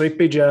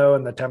Sleepy Joe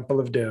and the Temple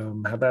of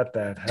Doom. How about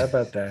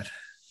that?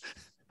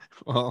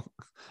 Well,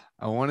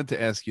 I wanted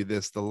to ask you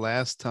this. The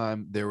last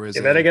time there was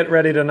You better get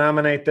ready to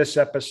nominate this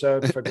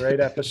episode for great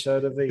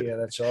episode of the year.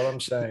 That's all I'm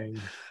saying.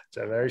 It's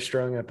a very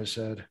strong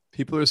episode.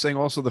 People are saying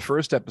also the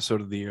first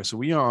episode of the year. So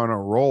we are on a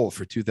roll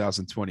for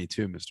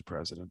 2022, Mr.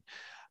 President.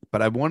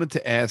 But I wanted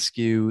to ask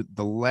you,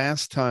 the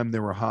last time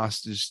there were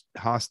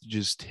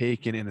hostages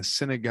taken in a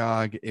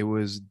synagogue, it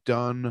was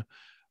done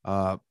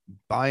by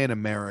an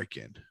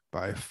American,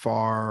 by a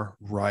far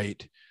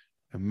right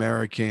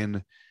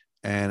American.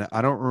 And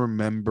I don't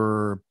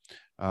remember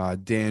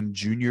Dan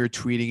Jr.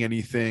 tweeting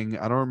anything.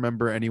 I don't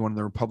remember anyone in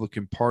the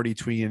Republican Party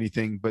tweeting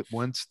anything. But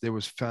once there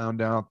was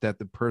found out that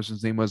the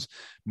person's name was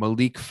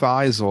Malik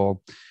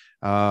Faisal,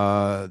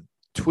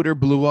 Twitter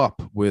blew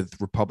up with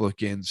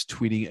Republicans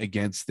tweeting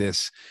against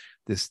this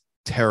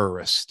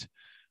terrorist.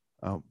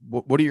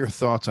 What are your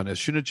thoughts on this?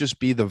 Shouldn't it just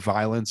be the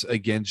violence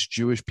against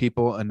Jewish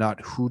people and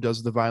not who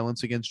does the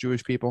violence against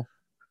Jewish people?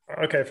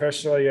 Okay,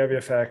 first of all, you have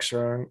your facts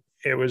wrong.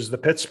 It was the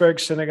Pittsburgh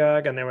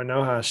synagogue, and there were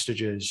no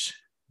hostages.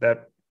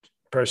 That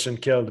person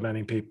killed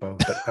many people,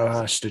 but no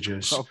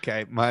hostages.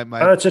 Okay,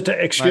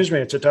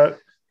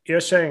 you're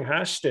saying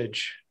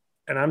hostage,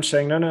 and I'm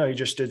saying no. You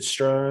just did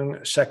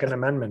strong Second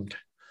Amendment.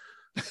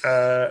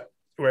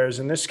 Whereas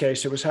in this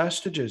case, it was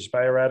hostages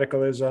by a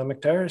radical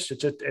Islamic terrorist.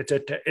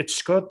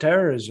 It's called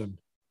terrorism.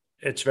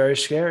 It's very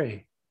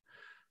scary,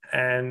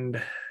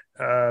 and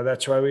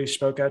that's why we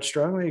spoke out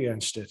strongly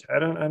against it. I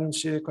don't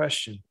see the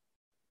question.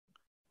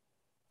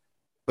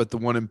 But the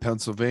one in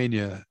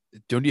Pennsylvania,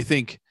 don't you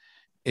think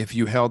if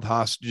you held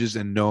hostages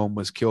and no one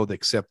was killed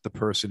except the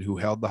person who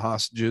held the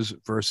hostages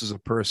versus a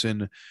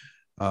person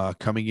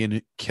coming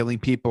in, killing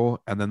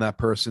people, and then that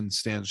person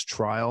stands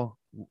trial,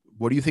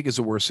 what do you think is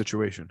the worst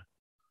situation?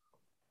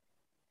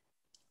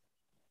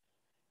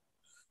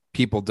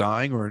 People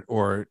dying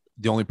or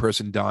the only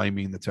person dying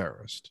being the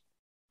terrorist?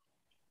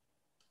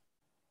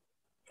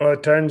 Well,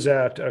 it turns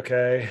out,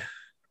 okay,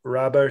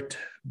 Robert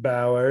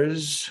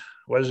Bowers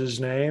was his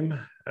name.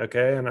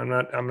 Okay. And I'm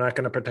not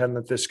going to pretend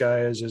that this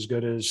guy is as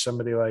good as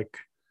somebody like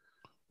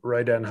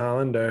Roy Den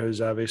Hollander,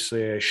 who's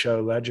obviously a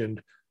show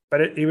legend,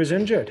 but he was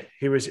injured.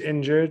 He was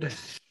injured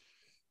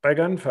by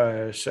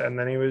gunfire. And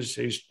then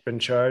he's been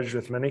charged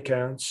with many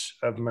counts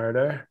of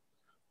murder.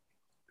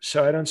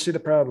 So I don't see the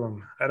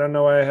problem. I don't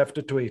know why I have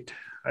to tweet.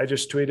 I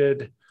just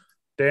tweeted.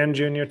 Dan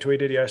Jr.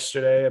 tweeted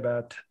yesterday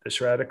about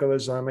this radical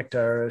Islamic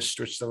terrorist,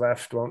 which the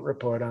left won't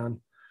report on.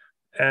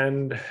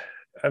 And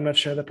I'm not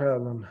sure the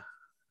problem.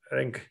 I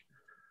think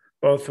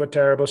both were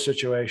terrible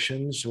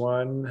situations.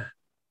 One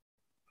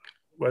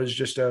was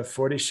just a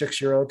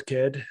 46-year-old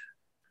kid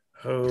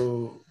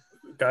who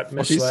got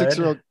misled.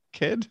 46-year-old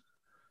kid?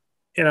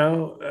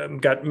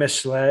 Got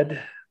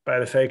misled by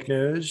the fake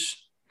news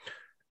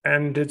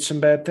and did some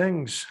bad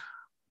things.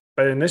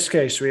 But in this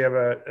case, we have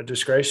a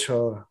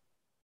disgraceful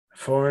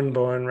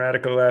foreign-born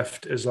radical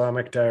left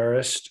Islamic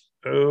terrorist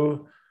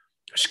who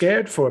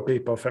scared 4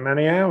 people for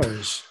many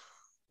hours.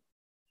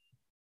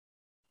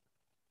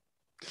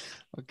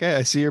 Okay,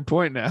 I see your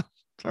point now.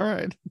 All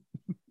right.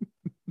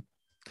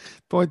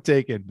 Point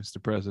taken,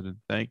 Mr. President.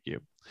 Thank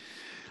you.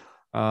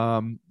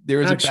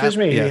 Excuse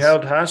me. Yes. He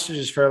held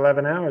hostages for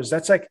 11 hours.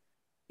 That's like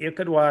you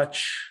could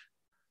watch.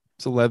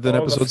 It's 11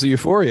 episodes of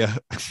Euphoria.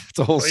 It's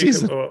a whole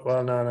season.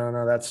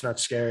 No. That's not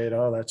scary at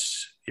all.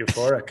 That's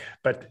euphoric.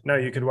 But no,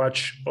 you could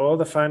watch all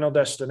the Final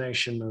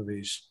Destination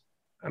movies.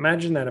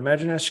 Imagine that.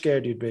 Imagine how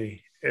scared you'd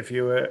be if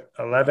you were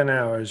 11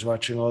 hours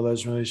watching all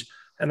those movies.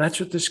 And that's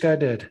what this guy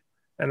did.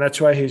 And that's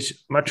why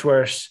he's much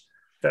worse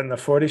than the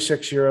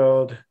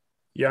 46-year-old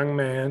young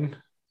man,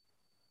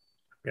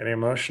 getting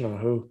emotional,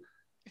 who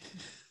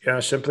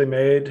simply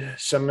made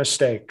some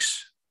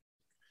mistakes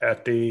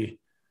at the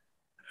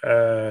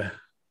the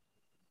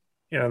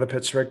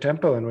Pittsburgh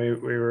Temple, and we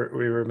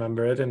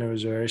remember it, and it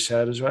was very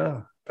sad as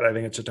well. But I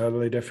think it's a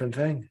totally different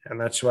thing, and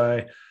that's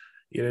why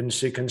you didn't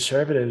see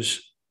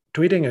conservatives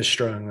tweeting as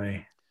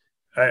strongly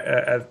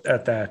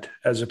at that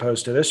as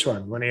opposed to this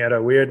one when he had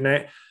a weird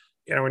name.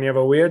 When you have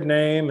a weird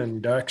name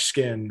and dark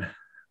skin,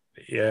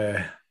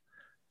 yeah,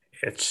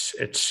 it's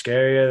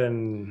scarier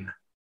than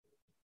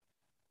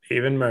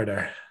even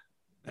murder.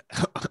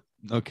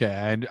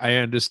 Okay, I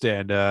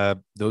understand.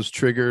 Those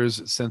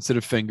triggers,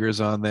 sensitive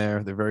fingers on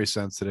there. They're very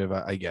sensitive.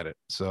 I get it.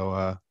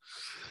 So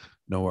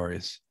no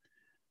worries.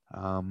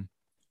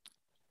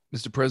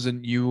 Mr.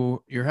 President,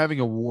 you're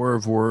having a war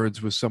of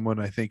words with someone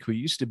I think who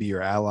used to be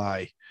your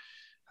ally,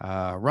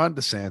 Ron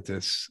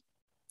DeSantis.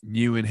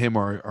 You and him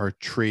are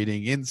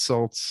trading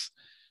insults.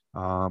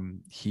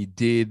 He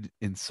did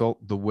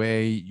insult the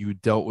way you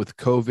dealt with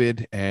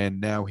COVID, and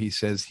now he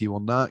says he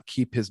will not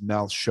keep his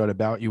mouth shut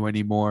about you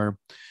anymore.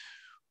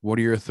 What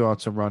are your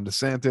thoughts on Ron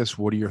DeSantis?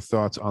 What are your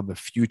thoughts on the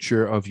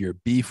future of your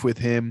beef with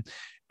him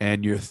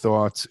and your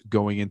thoughts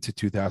going into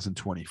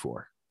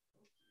 2024?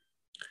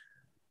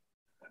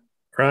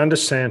 Ron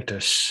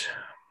DeSantis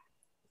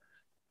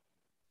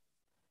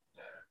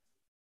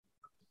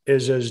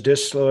is as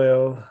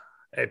disloyal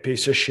a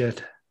piece of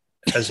shit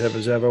as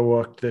has ever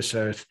walked this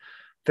earth.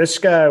 This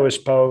guy was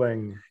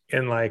polling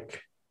in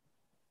like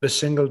the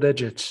single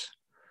digits.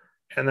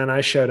 And then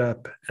I showed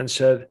up and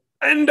said,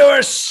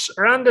 endorse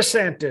Ron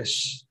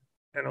DeSantis.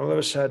 And all of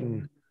a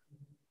sudden,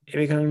 he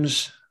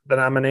becomes the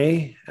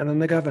nominee and then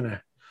the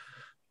governor.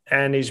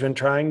 And he's been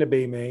trying to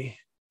be me.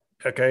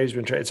 Okay,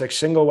 it's like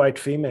single white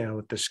female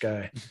with this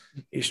guy.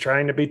 He's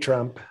trying to be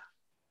Trump.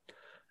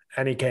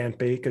 And he can't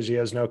be because he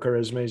has no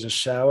charisma. He's a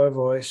sour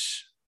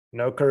voice,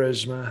 no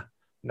charisma,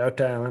 no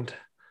talent.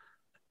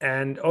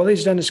 And all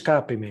he's done is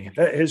copy me.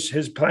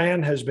 His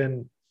plan has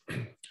been,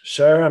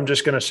 sir, I'm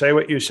just going to say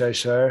what you say,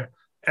 sir.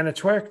 And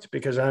it's worked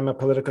because I'm a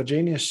political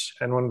genius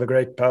and one of the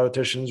great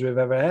politicians we've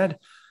ever had.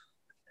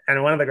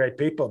 And one of the great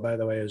people, by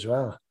the way, as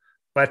well.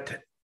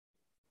 But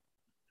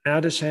now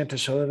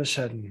DeSantis all of a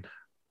sudden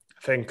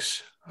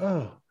thinks,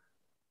 oh,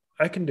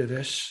 I can do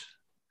this.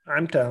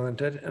 I'm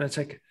talented. And it's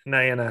like,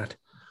 no, you're not.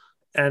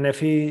 And if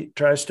he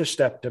tries to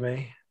step to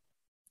me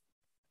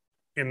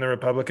in the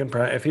Republican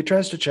primary, if he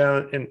tries to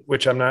challenge,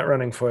 which I'm not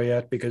running for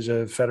yet because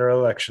of federal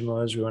election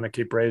laws, we want to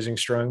keep raising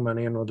strong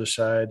money and we'll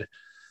decide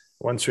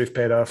once we've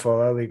paid off all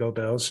our legal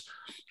bills.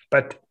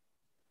 But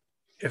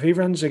if he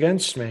runs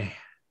against me,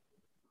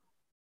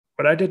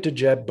 what I did to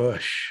Jeb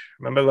Bush,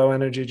 remember low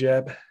energy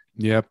Jeb?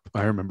 Yep,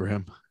 I remember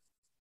him.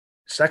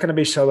 It's not going to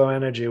be so low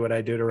energy what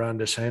I do to Ron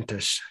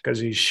DeSantis because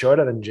he's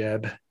shorter than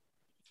Jeb.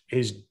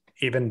 He's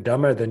even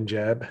dumber than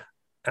Jeb.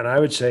 And I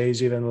would say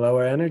he's even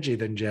lower energy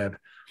than Jeb.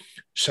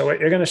 So what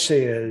you're going to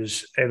see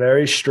is a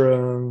very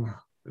strong,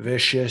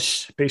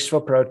 vicious,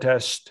 peaceful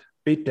protest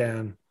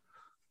beatdown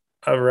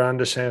of Ron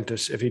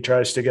DeSantis if he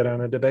tries to get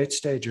on a debate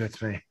stage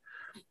with me.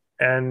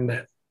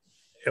 And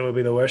it will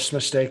be the worst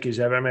mistake he's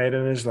ever made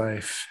in his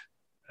life.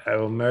 I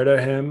will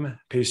murder him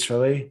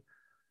peacefully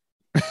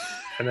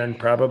and then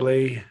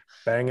probably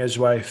bang his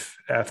wife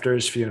after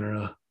his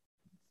funeral.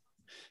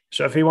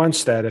 So if he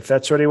wants that, if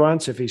that's what he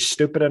wants, if he's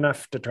stupid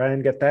enough to try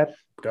and get that,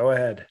 go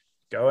ahead.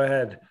 Go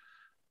ahead.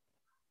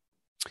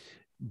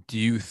 Do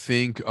you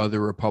think other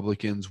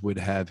Republicans would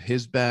have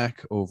his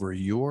back over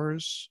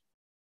yours?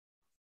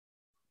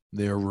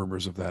 There are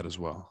rumors of that as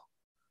well.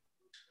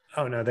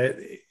 Oh no,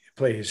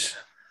 please.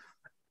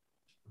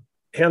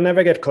 He'll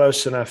never get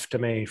close enough to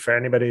me for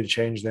anybody to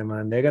change their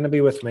mind. They're going to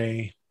be with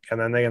me, and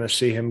then they're going to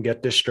see him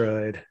get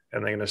destroyed,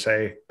 and they're going to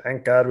say,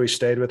 "Thank God we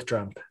stayed with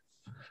Trump."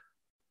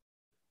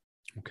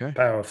 Okay.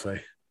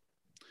 Powerfully.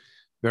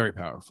 Very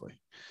powerfully.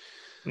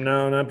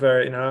 No, not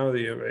very. No,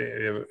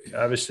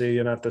 obviously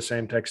you're not the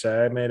same text.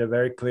 I made a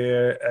very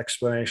clear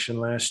explanation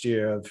last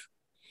year of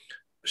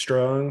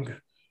strong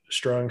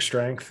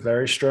strength,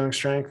 very strong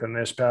strength, and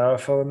there's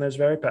powerful and there's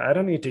I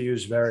don't need to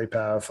use very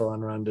powerful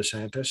on Ron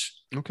DeSantis.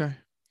 Okay.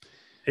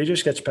 He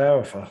just gets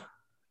powerful.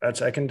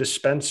 I can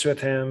dispense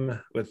with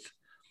him with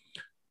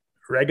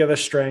regular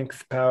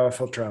strength,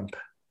 powerful Trump.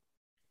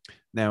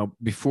 Now,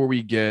 before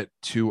we get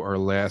to our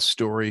last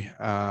story,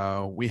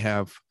 we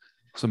have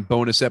some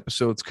bonus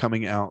episodes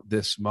coming out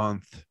this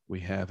month. We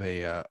have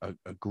a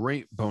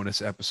great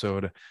bonus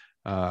episode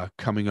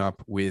coming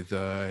up with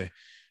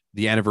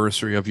the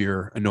anniversary of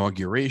your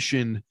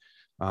inauguration.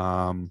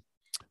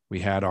 We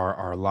had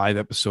our live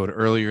episode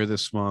earlier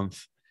this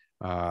month.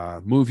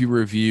 Movie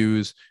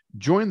reviews.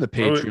 Join the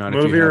Patreon.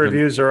 Movie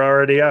reviews are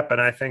already up,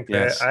 and I think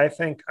yes. I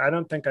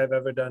don't think I've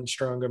ever done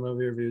stronger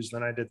movie reviews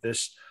than I did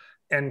this.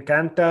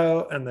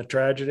 Encanto and the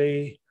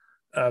Tragedy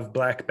of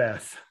Black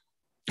Beth.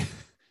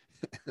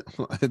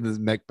 This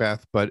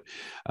Macbeth, but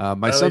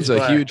my son's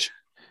a huge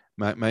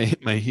my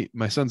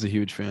son's a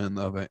huge fan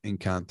of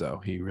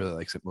Encanto. He really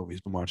likes that movie.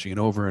 He's been watching it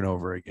over and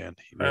over again.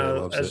 He really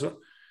loves it.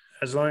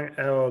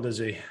 How old is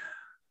he?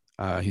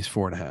 He's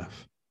 4.5.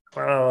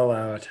 Well, I'll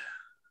allow it.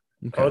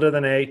 Okay. Older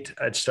than 8,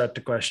 I'd start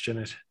to question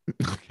it.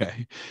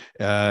 Okay.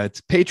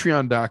 It's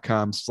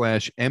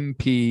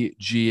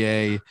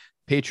patreon.com/MPGA.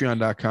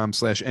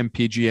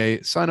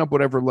 Patreon.com/MPGA. Sign up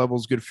whatever level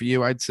is good for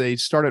you. I'd say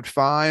start at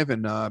 5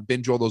 and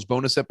binge all those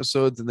bonus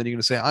episodes. And then you're going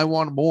to say, I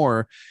want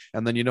more.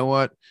 And then you know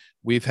what?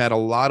 We've had a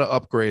lot of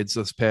upgrades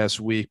this past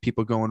week.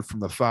 People going from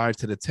the 5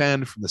 to the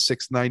 10, from the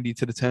 690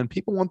 to the 10.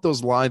 People want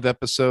those live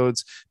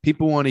episodes.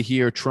 People want to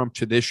hear Trump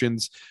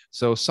traditions.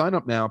 So sign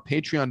up now,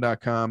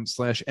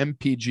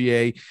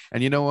 patreon.com/MPGA.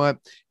 And you know what?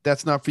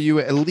 That's not for you.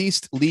 At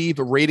least leave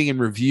a rating and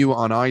review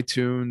on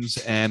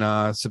iTunes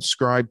and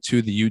subscribe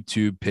to the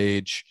YouTube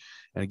page.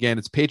 And again,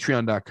 it's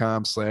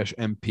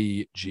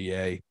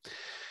patreon.com/MPGA.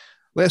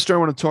 Last story I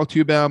want to talk to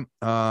you about,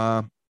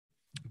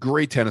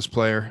 great tennis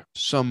player.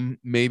 Some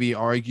maybe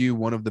argue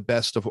one of the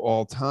best of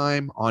all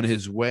time, on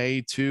his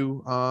way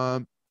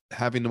to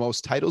having the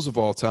most titles of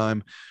all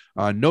time.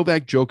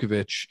 Novak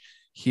Djokovic.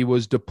 He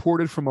was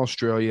deported from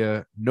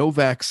Australia, no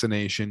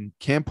vaccination,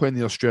 can't play in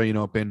the Australian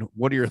Open.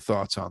 What are your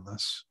thoughts on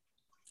this?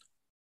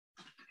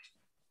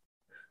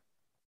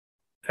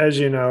 As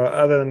you know,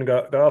 other than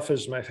golf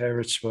is my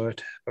favorite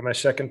sport, but my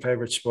second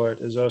favorite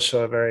sport is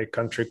also a very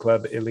country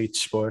club elite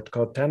sport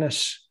called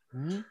tennis.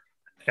 Mm-hmm.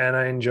 And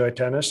I enjoy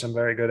tennis. I'm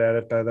very good at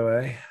it, by the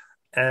way.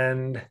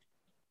 And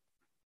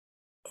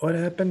what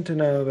happened to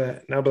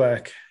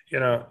Novak,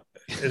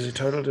 is a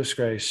total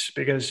disgrace,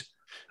 because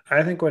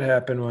I think what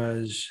happened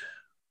was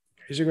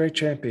he's a great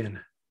champion.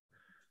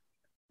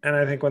 And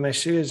I think when they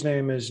see his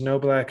name is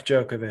Novak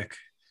Djokovic,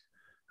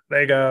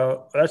 they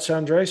go, that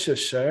sounds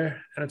racist,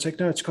 sir. And it's like,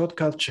 no, it's called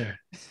culture.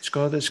 It's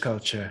called his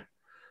culture.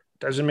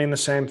 Doesn't mean the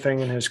same thing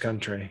in his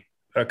country.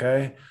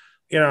 Okay.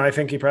 I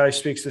think he probably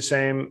speaks the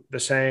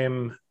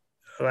same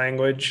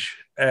language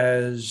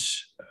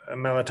as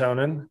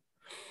melatonin.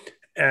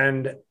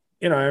 And,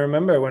 I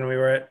remember when we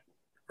were at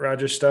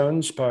Roger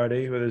Stone's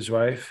party with his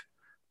wife,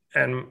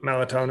 and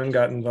melatonin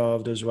got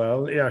involved as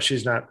well.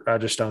 She's not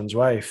Roger Stone's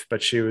wife,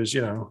 but she was,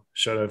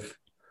 sort of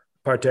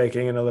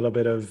partaking in a little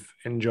bit of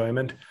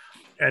enjoyment.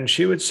 And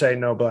she would say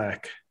no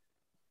black,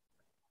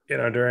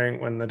 during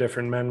when the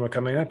different men were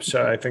coming up.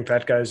 So I think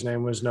that guy's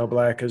name was No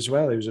Black as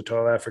well. He was a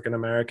tall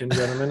African-American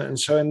gentleman. And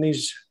so in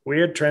these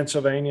weird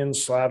Transylvanian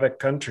Slavic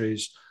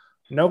countries,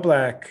 no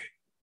black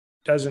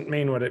doesn't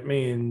mean what it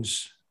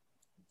means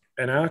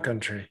in our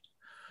country.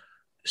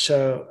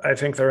 So I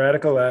think the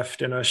radical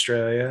left in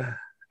Australia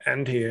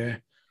and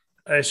here,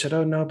 I said,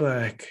 oh, no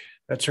black,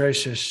 that's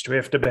racist. We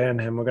have to ban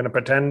him. We're going to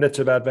pretend it's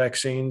about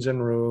vaccines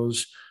and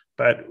rules,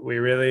 but we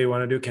really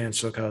want to do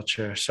cancel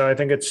culture. So I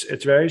think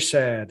it's very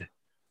sad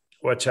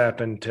what's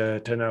happened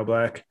to No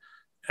Black.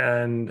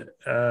 And,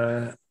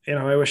 I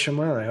wish him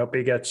well. I hope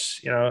he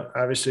gets,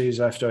 obviously he's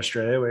left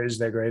Australia, where he's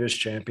their greatest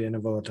champion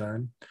of all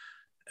time.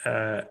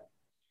 So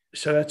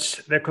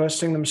they're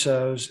costing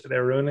themselves.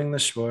 They're ruining the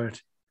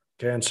sport.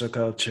 Cancel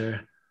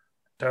culture.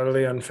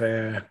 Totally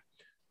unfair.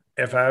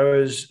 If I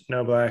was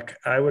No Black,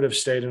 I would have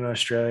stayed in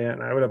Australia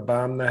and I would have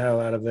bombed the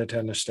hell out of their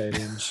tennis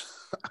stadiums.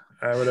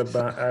 I would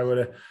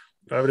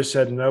have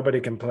said, nobody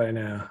can play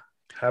now.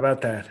 How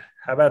about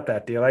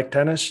that? Do you like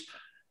tennis?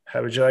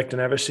 How would you like to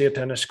never see a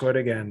tennis court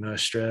again in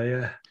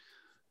Australia?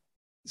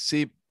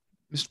 See,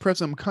 Mr.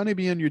 President, I'm kind of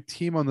being on your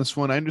team on this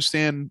one. I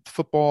understand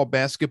football,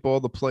 basketball,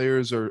 the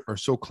players are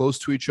so close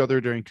to each other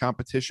during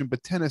competition,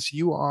 but tennis,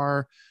 you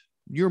are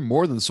you're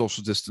more than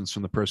social distance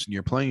from the person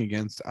you're playing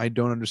against. I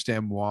don't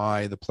understand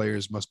why the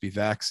players must be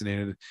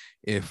vaccinated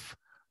if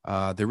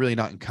they're really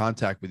not in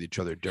contact with each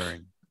other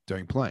during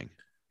playing.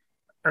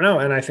 I know,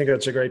 and I think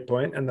that's a great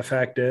point. And the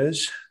fact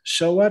is,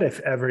 so what if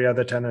every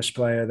other tennis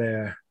player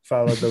there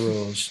followed the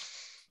rules?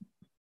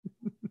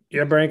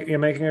 You're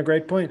making a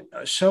great point.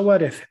 So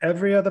what if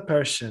every other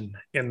person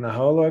in the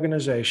whole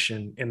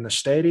organization, in the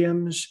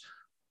stadiums,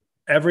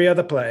 every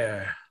other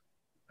player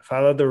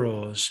followed the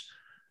rules?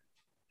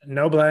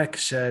 Novak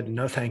said,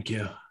 no, thank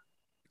you.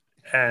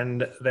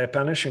 And they're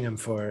punishing him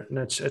for it. And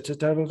it's a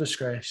total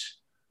disgrace.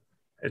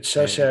 It's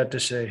so sad to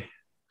see.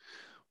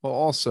 Well,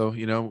 also,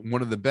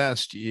 one of the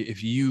best,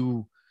 if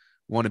you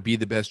want to be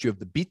the best, you have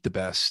to beat the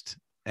best.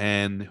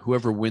 And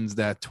whoever wins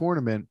that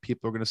tournament,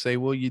 people are going to say,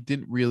 well, you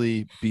didn't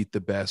really beat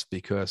the best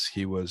because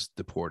he was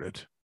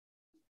deported.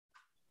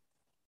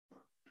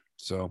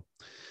 So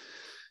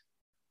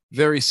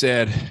very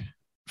sad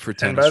for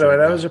tennis. And by the way,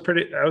 that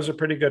was a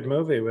pretty good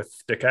movie with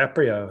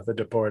DiCaprio, The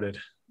Deported.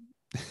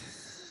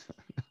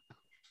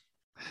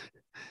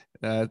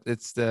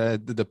 It's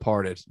the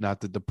Departed, not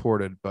the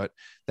Deported, but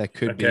that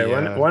could be.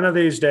 One of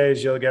these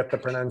days you'll get the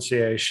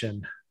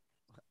pronunciation.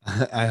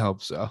 I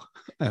hope so.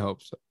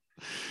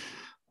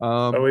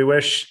 But we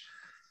wish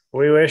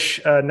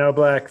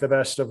Novak the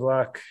best of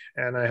luck,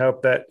 and I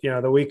hope that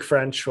the weak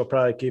French will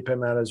probably keep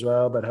him out as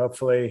well. But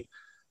hopefully,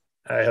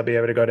 he'll be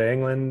able to go to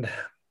England.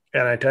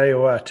 And I tell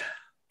you what,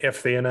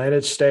 if the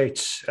United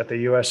States at the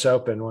U.S.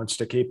 Open wants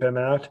to keep him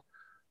out,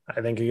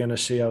 I think you're going to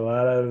see a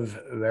lot of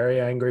very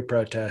angry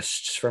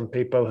protests from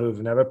people who've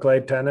never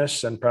played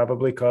tennis and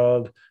probably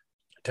called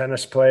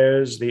tennis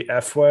players the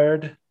F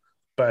word,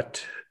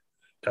 but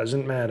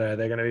doesn't matter.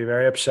 They're going to be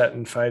very upset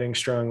and fighting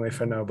strongly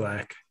for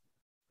Novak.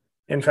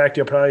 In fact,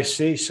 you'll probably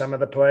see some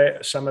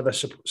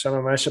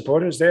of my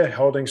supporters there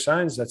holding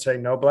signs that say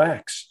 "No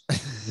blacks."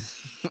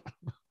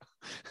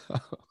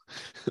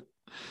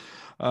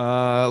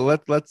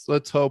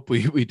 Let's hope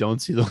we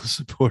don't see those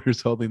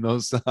supporters holding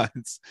those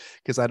signs,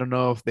 because I don't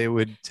know if they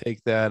would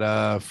take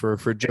that for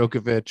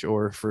Djokovic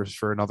or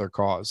for another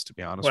cause, to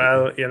be honest.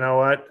 Well, you know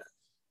what?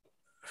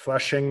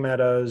 Flushing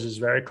Meadows is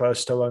very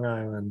close to Long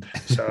Island,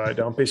 so I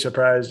don't be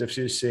surprised if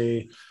you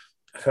see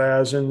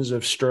thousands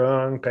of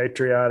strong,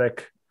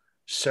 patriotic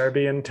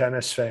Serbian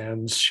tennis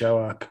fans show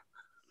up.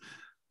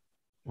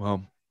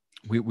 Well,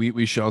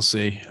 we shall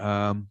see.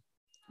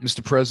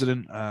 Mr.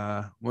 President,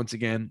 once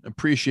again,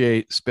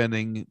 appreciate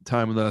spending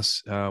time with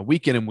us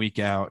week in and week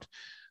out.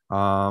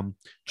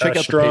 Check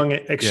out strong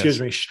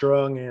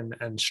in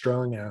and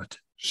strong out.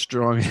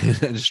 Strong in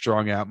and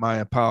strong out. My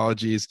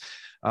apologies.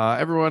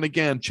 Everyone,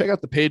 again, check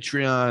out the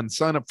Patreon,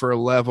 sign up for a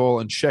level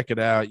and check it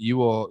out. You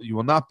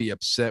will not be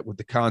upset with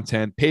the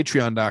content.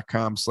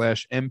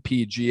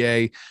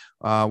 Patreon.com/MPGA.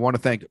 I want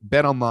to thank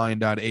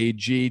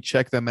betonline.ag.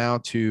 Check them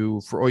out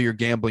for all your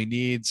gambling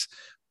needs,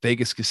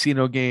 Vegas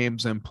casino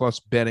games, and plus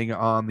betting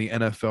on the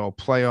NFL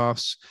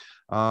playoffs.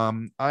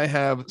 I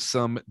have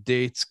some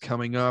dates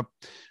coming up.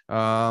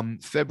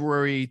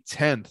 February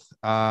 10th,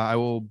 I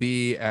will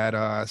be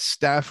at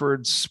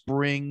Stafford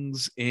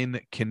Springs in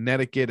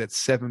Connecticut at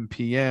 7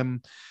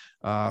 p.m.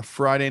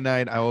 Friday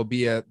night, I will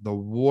be at the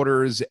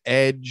Water's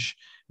Edge,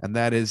 and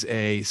that is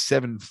a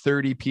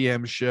 7:30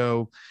 p.m.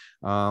 show.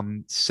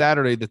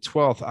 Saturday, the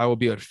 12th, I will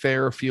be at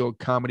Fairfield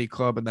Comedy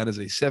Club, and that is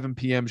a 7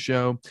 p.m.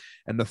 show.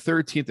 And the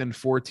 13th and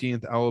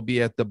 14th, I will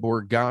be at the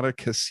Borgata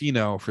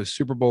Casino for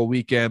Super Bowl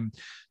weekend,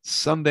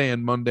 Sunday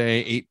and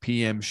Monday, 8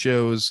 p.m.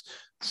 shows.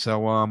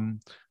 So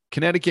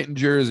Connecticut and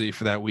Jersey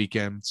for that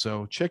weekend.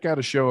 So check out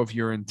a show if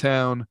you're in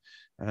town.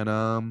 And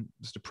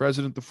Mr.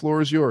 President, the floor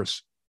is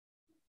yours.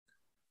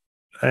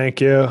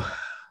 Thank you.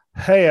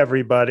 Hey,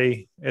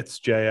 everybody. It's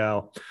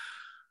JL.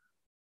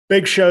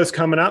 Big shows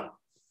coming up.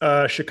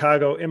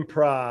 Chicago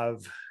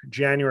Improv,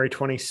 January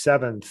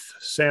 27th.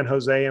 San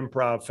Jose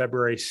Improv,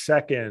 February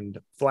 2nd.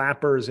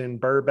 Flappers in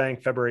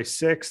Burbank, February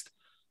 6th.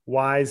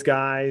 Wise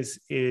Guys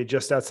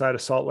just outside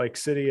of Salt Lake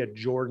City at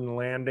Jordan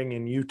Landing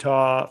in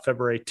Utah,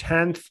 February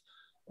 10th.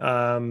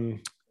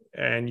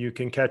 And you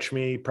can catch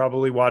me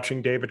probably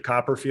watching David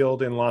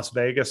Copperfield in Las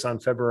Vegas on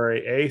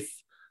February 8th.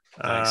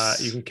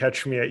 Nice. You can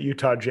catch me at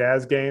Utah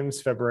Jazz games,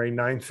 February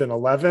 9th and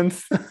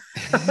 11th.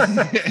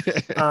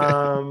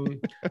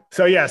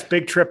 So yes,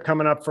 big trip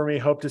coming up for me.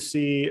 Hope to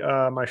see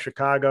my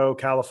Chicago,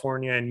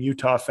 California, and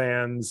Utah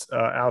fans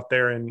out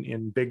there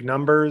in big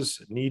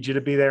numbers. Need you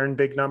to be there in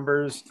big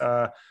numbers.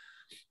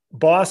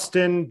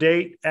 Boston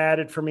date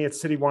added for me at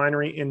City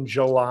Winery in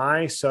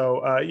July.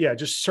 So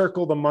just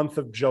circle the month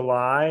of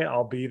July.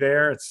 I'll be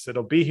there.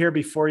 It'll be here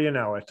before you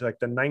know it, like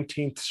the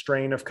 19th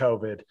strain of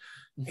COVID.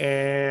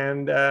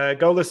 And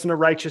go listen to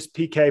Righteous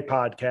PK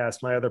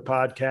podcast, my other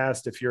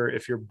podcast,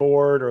 if you're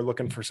bored or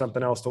looking for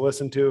something else to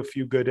listen to. A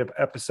few good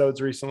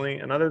episodes recently.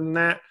 And other than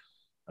that,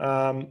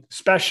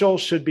 special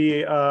should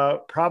be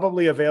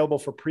probably available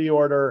for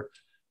pre-order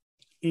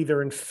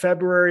either in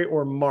February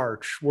or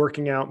March,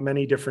 working out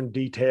many different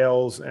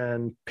details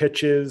and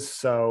pitches.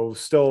 So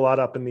still a lot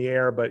up in the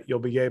air, but you'll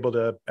be able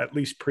to at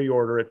least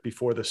pre-order it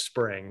before the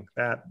spring.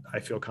 That I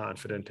feel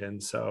confident in.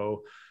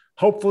 So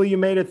hopefully you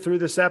made it through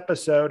this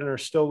episode and are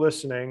still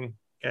listening.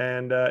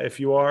 And if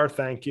you are,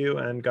 thank you,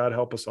 and God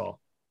help us all.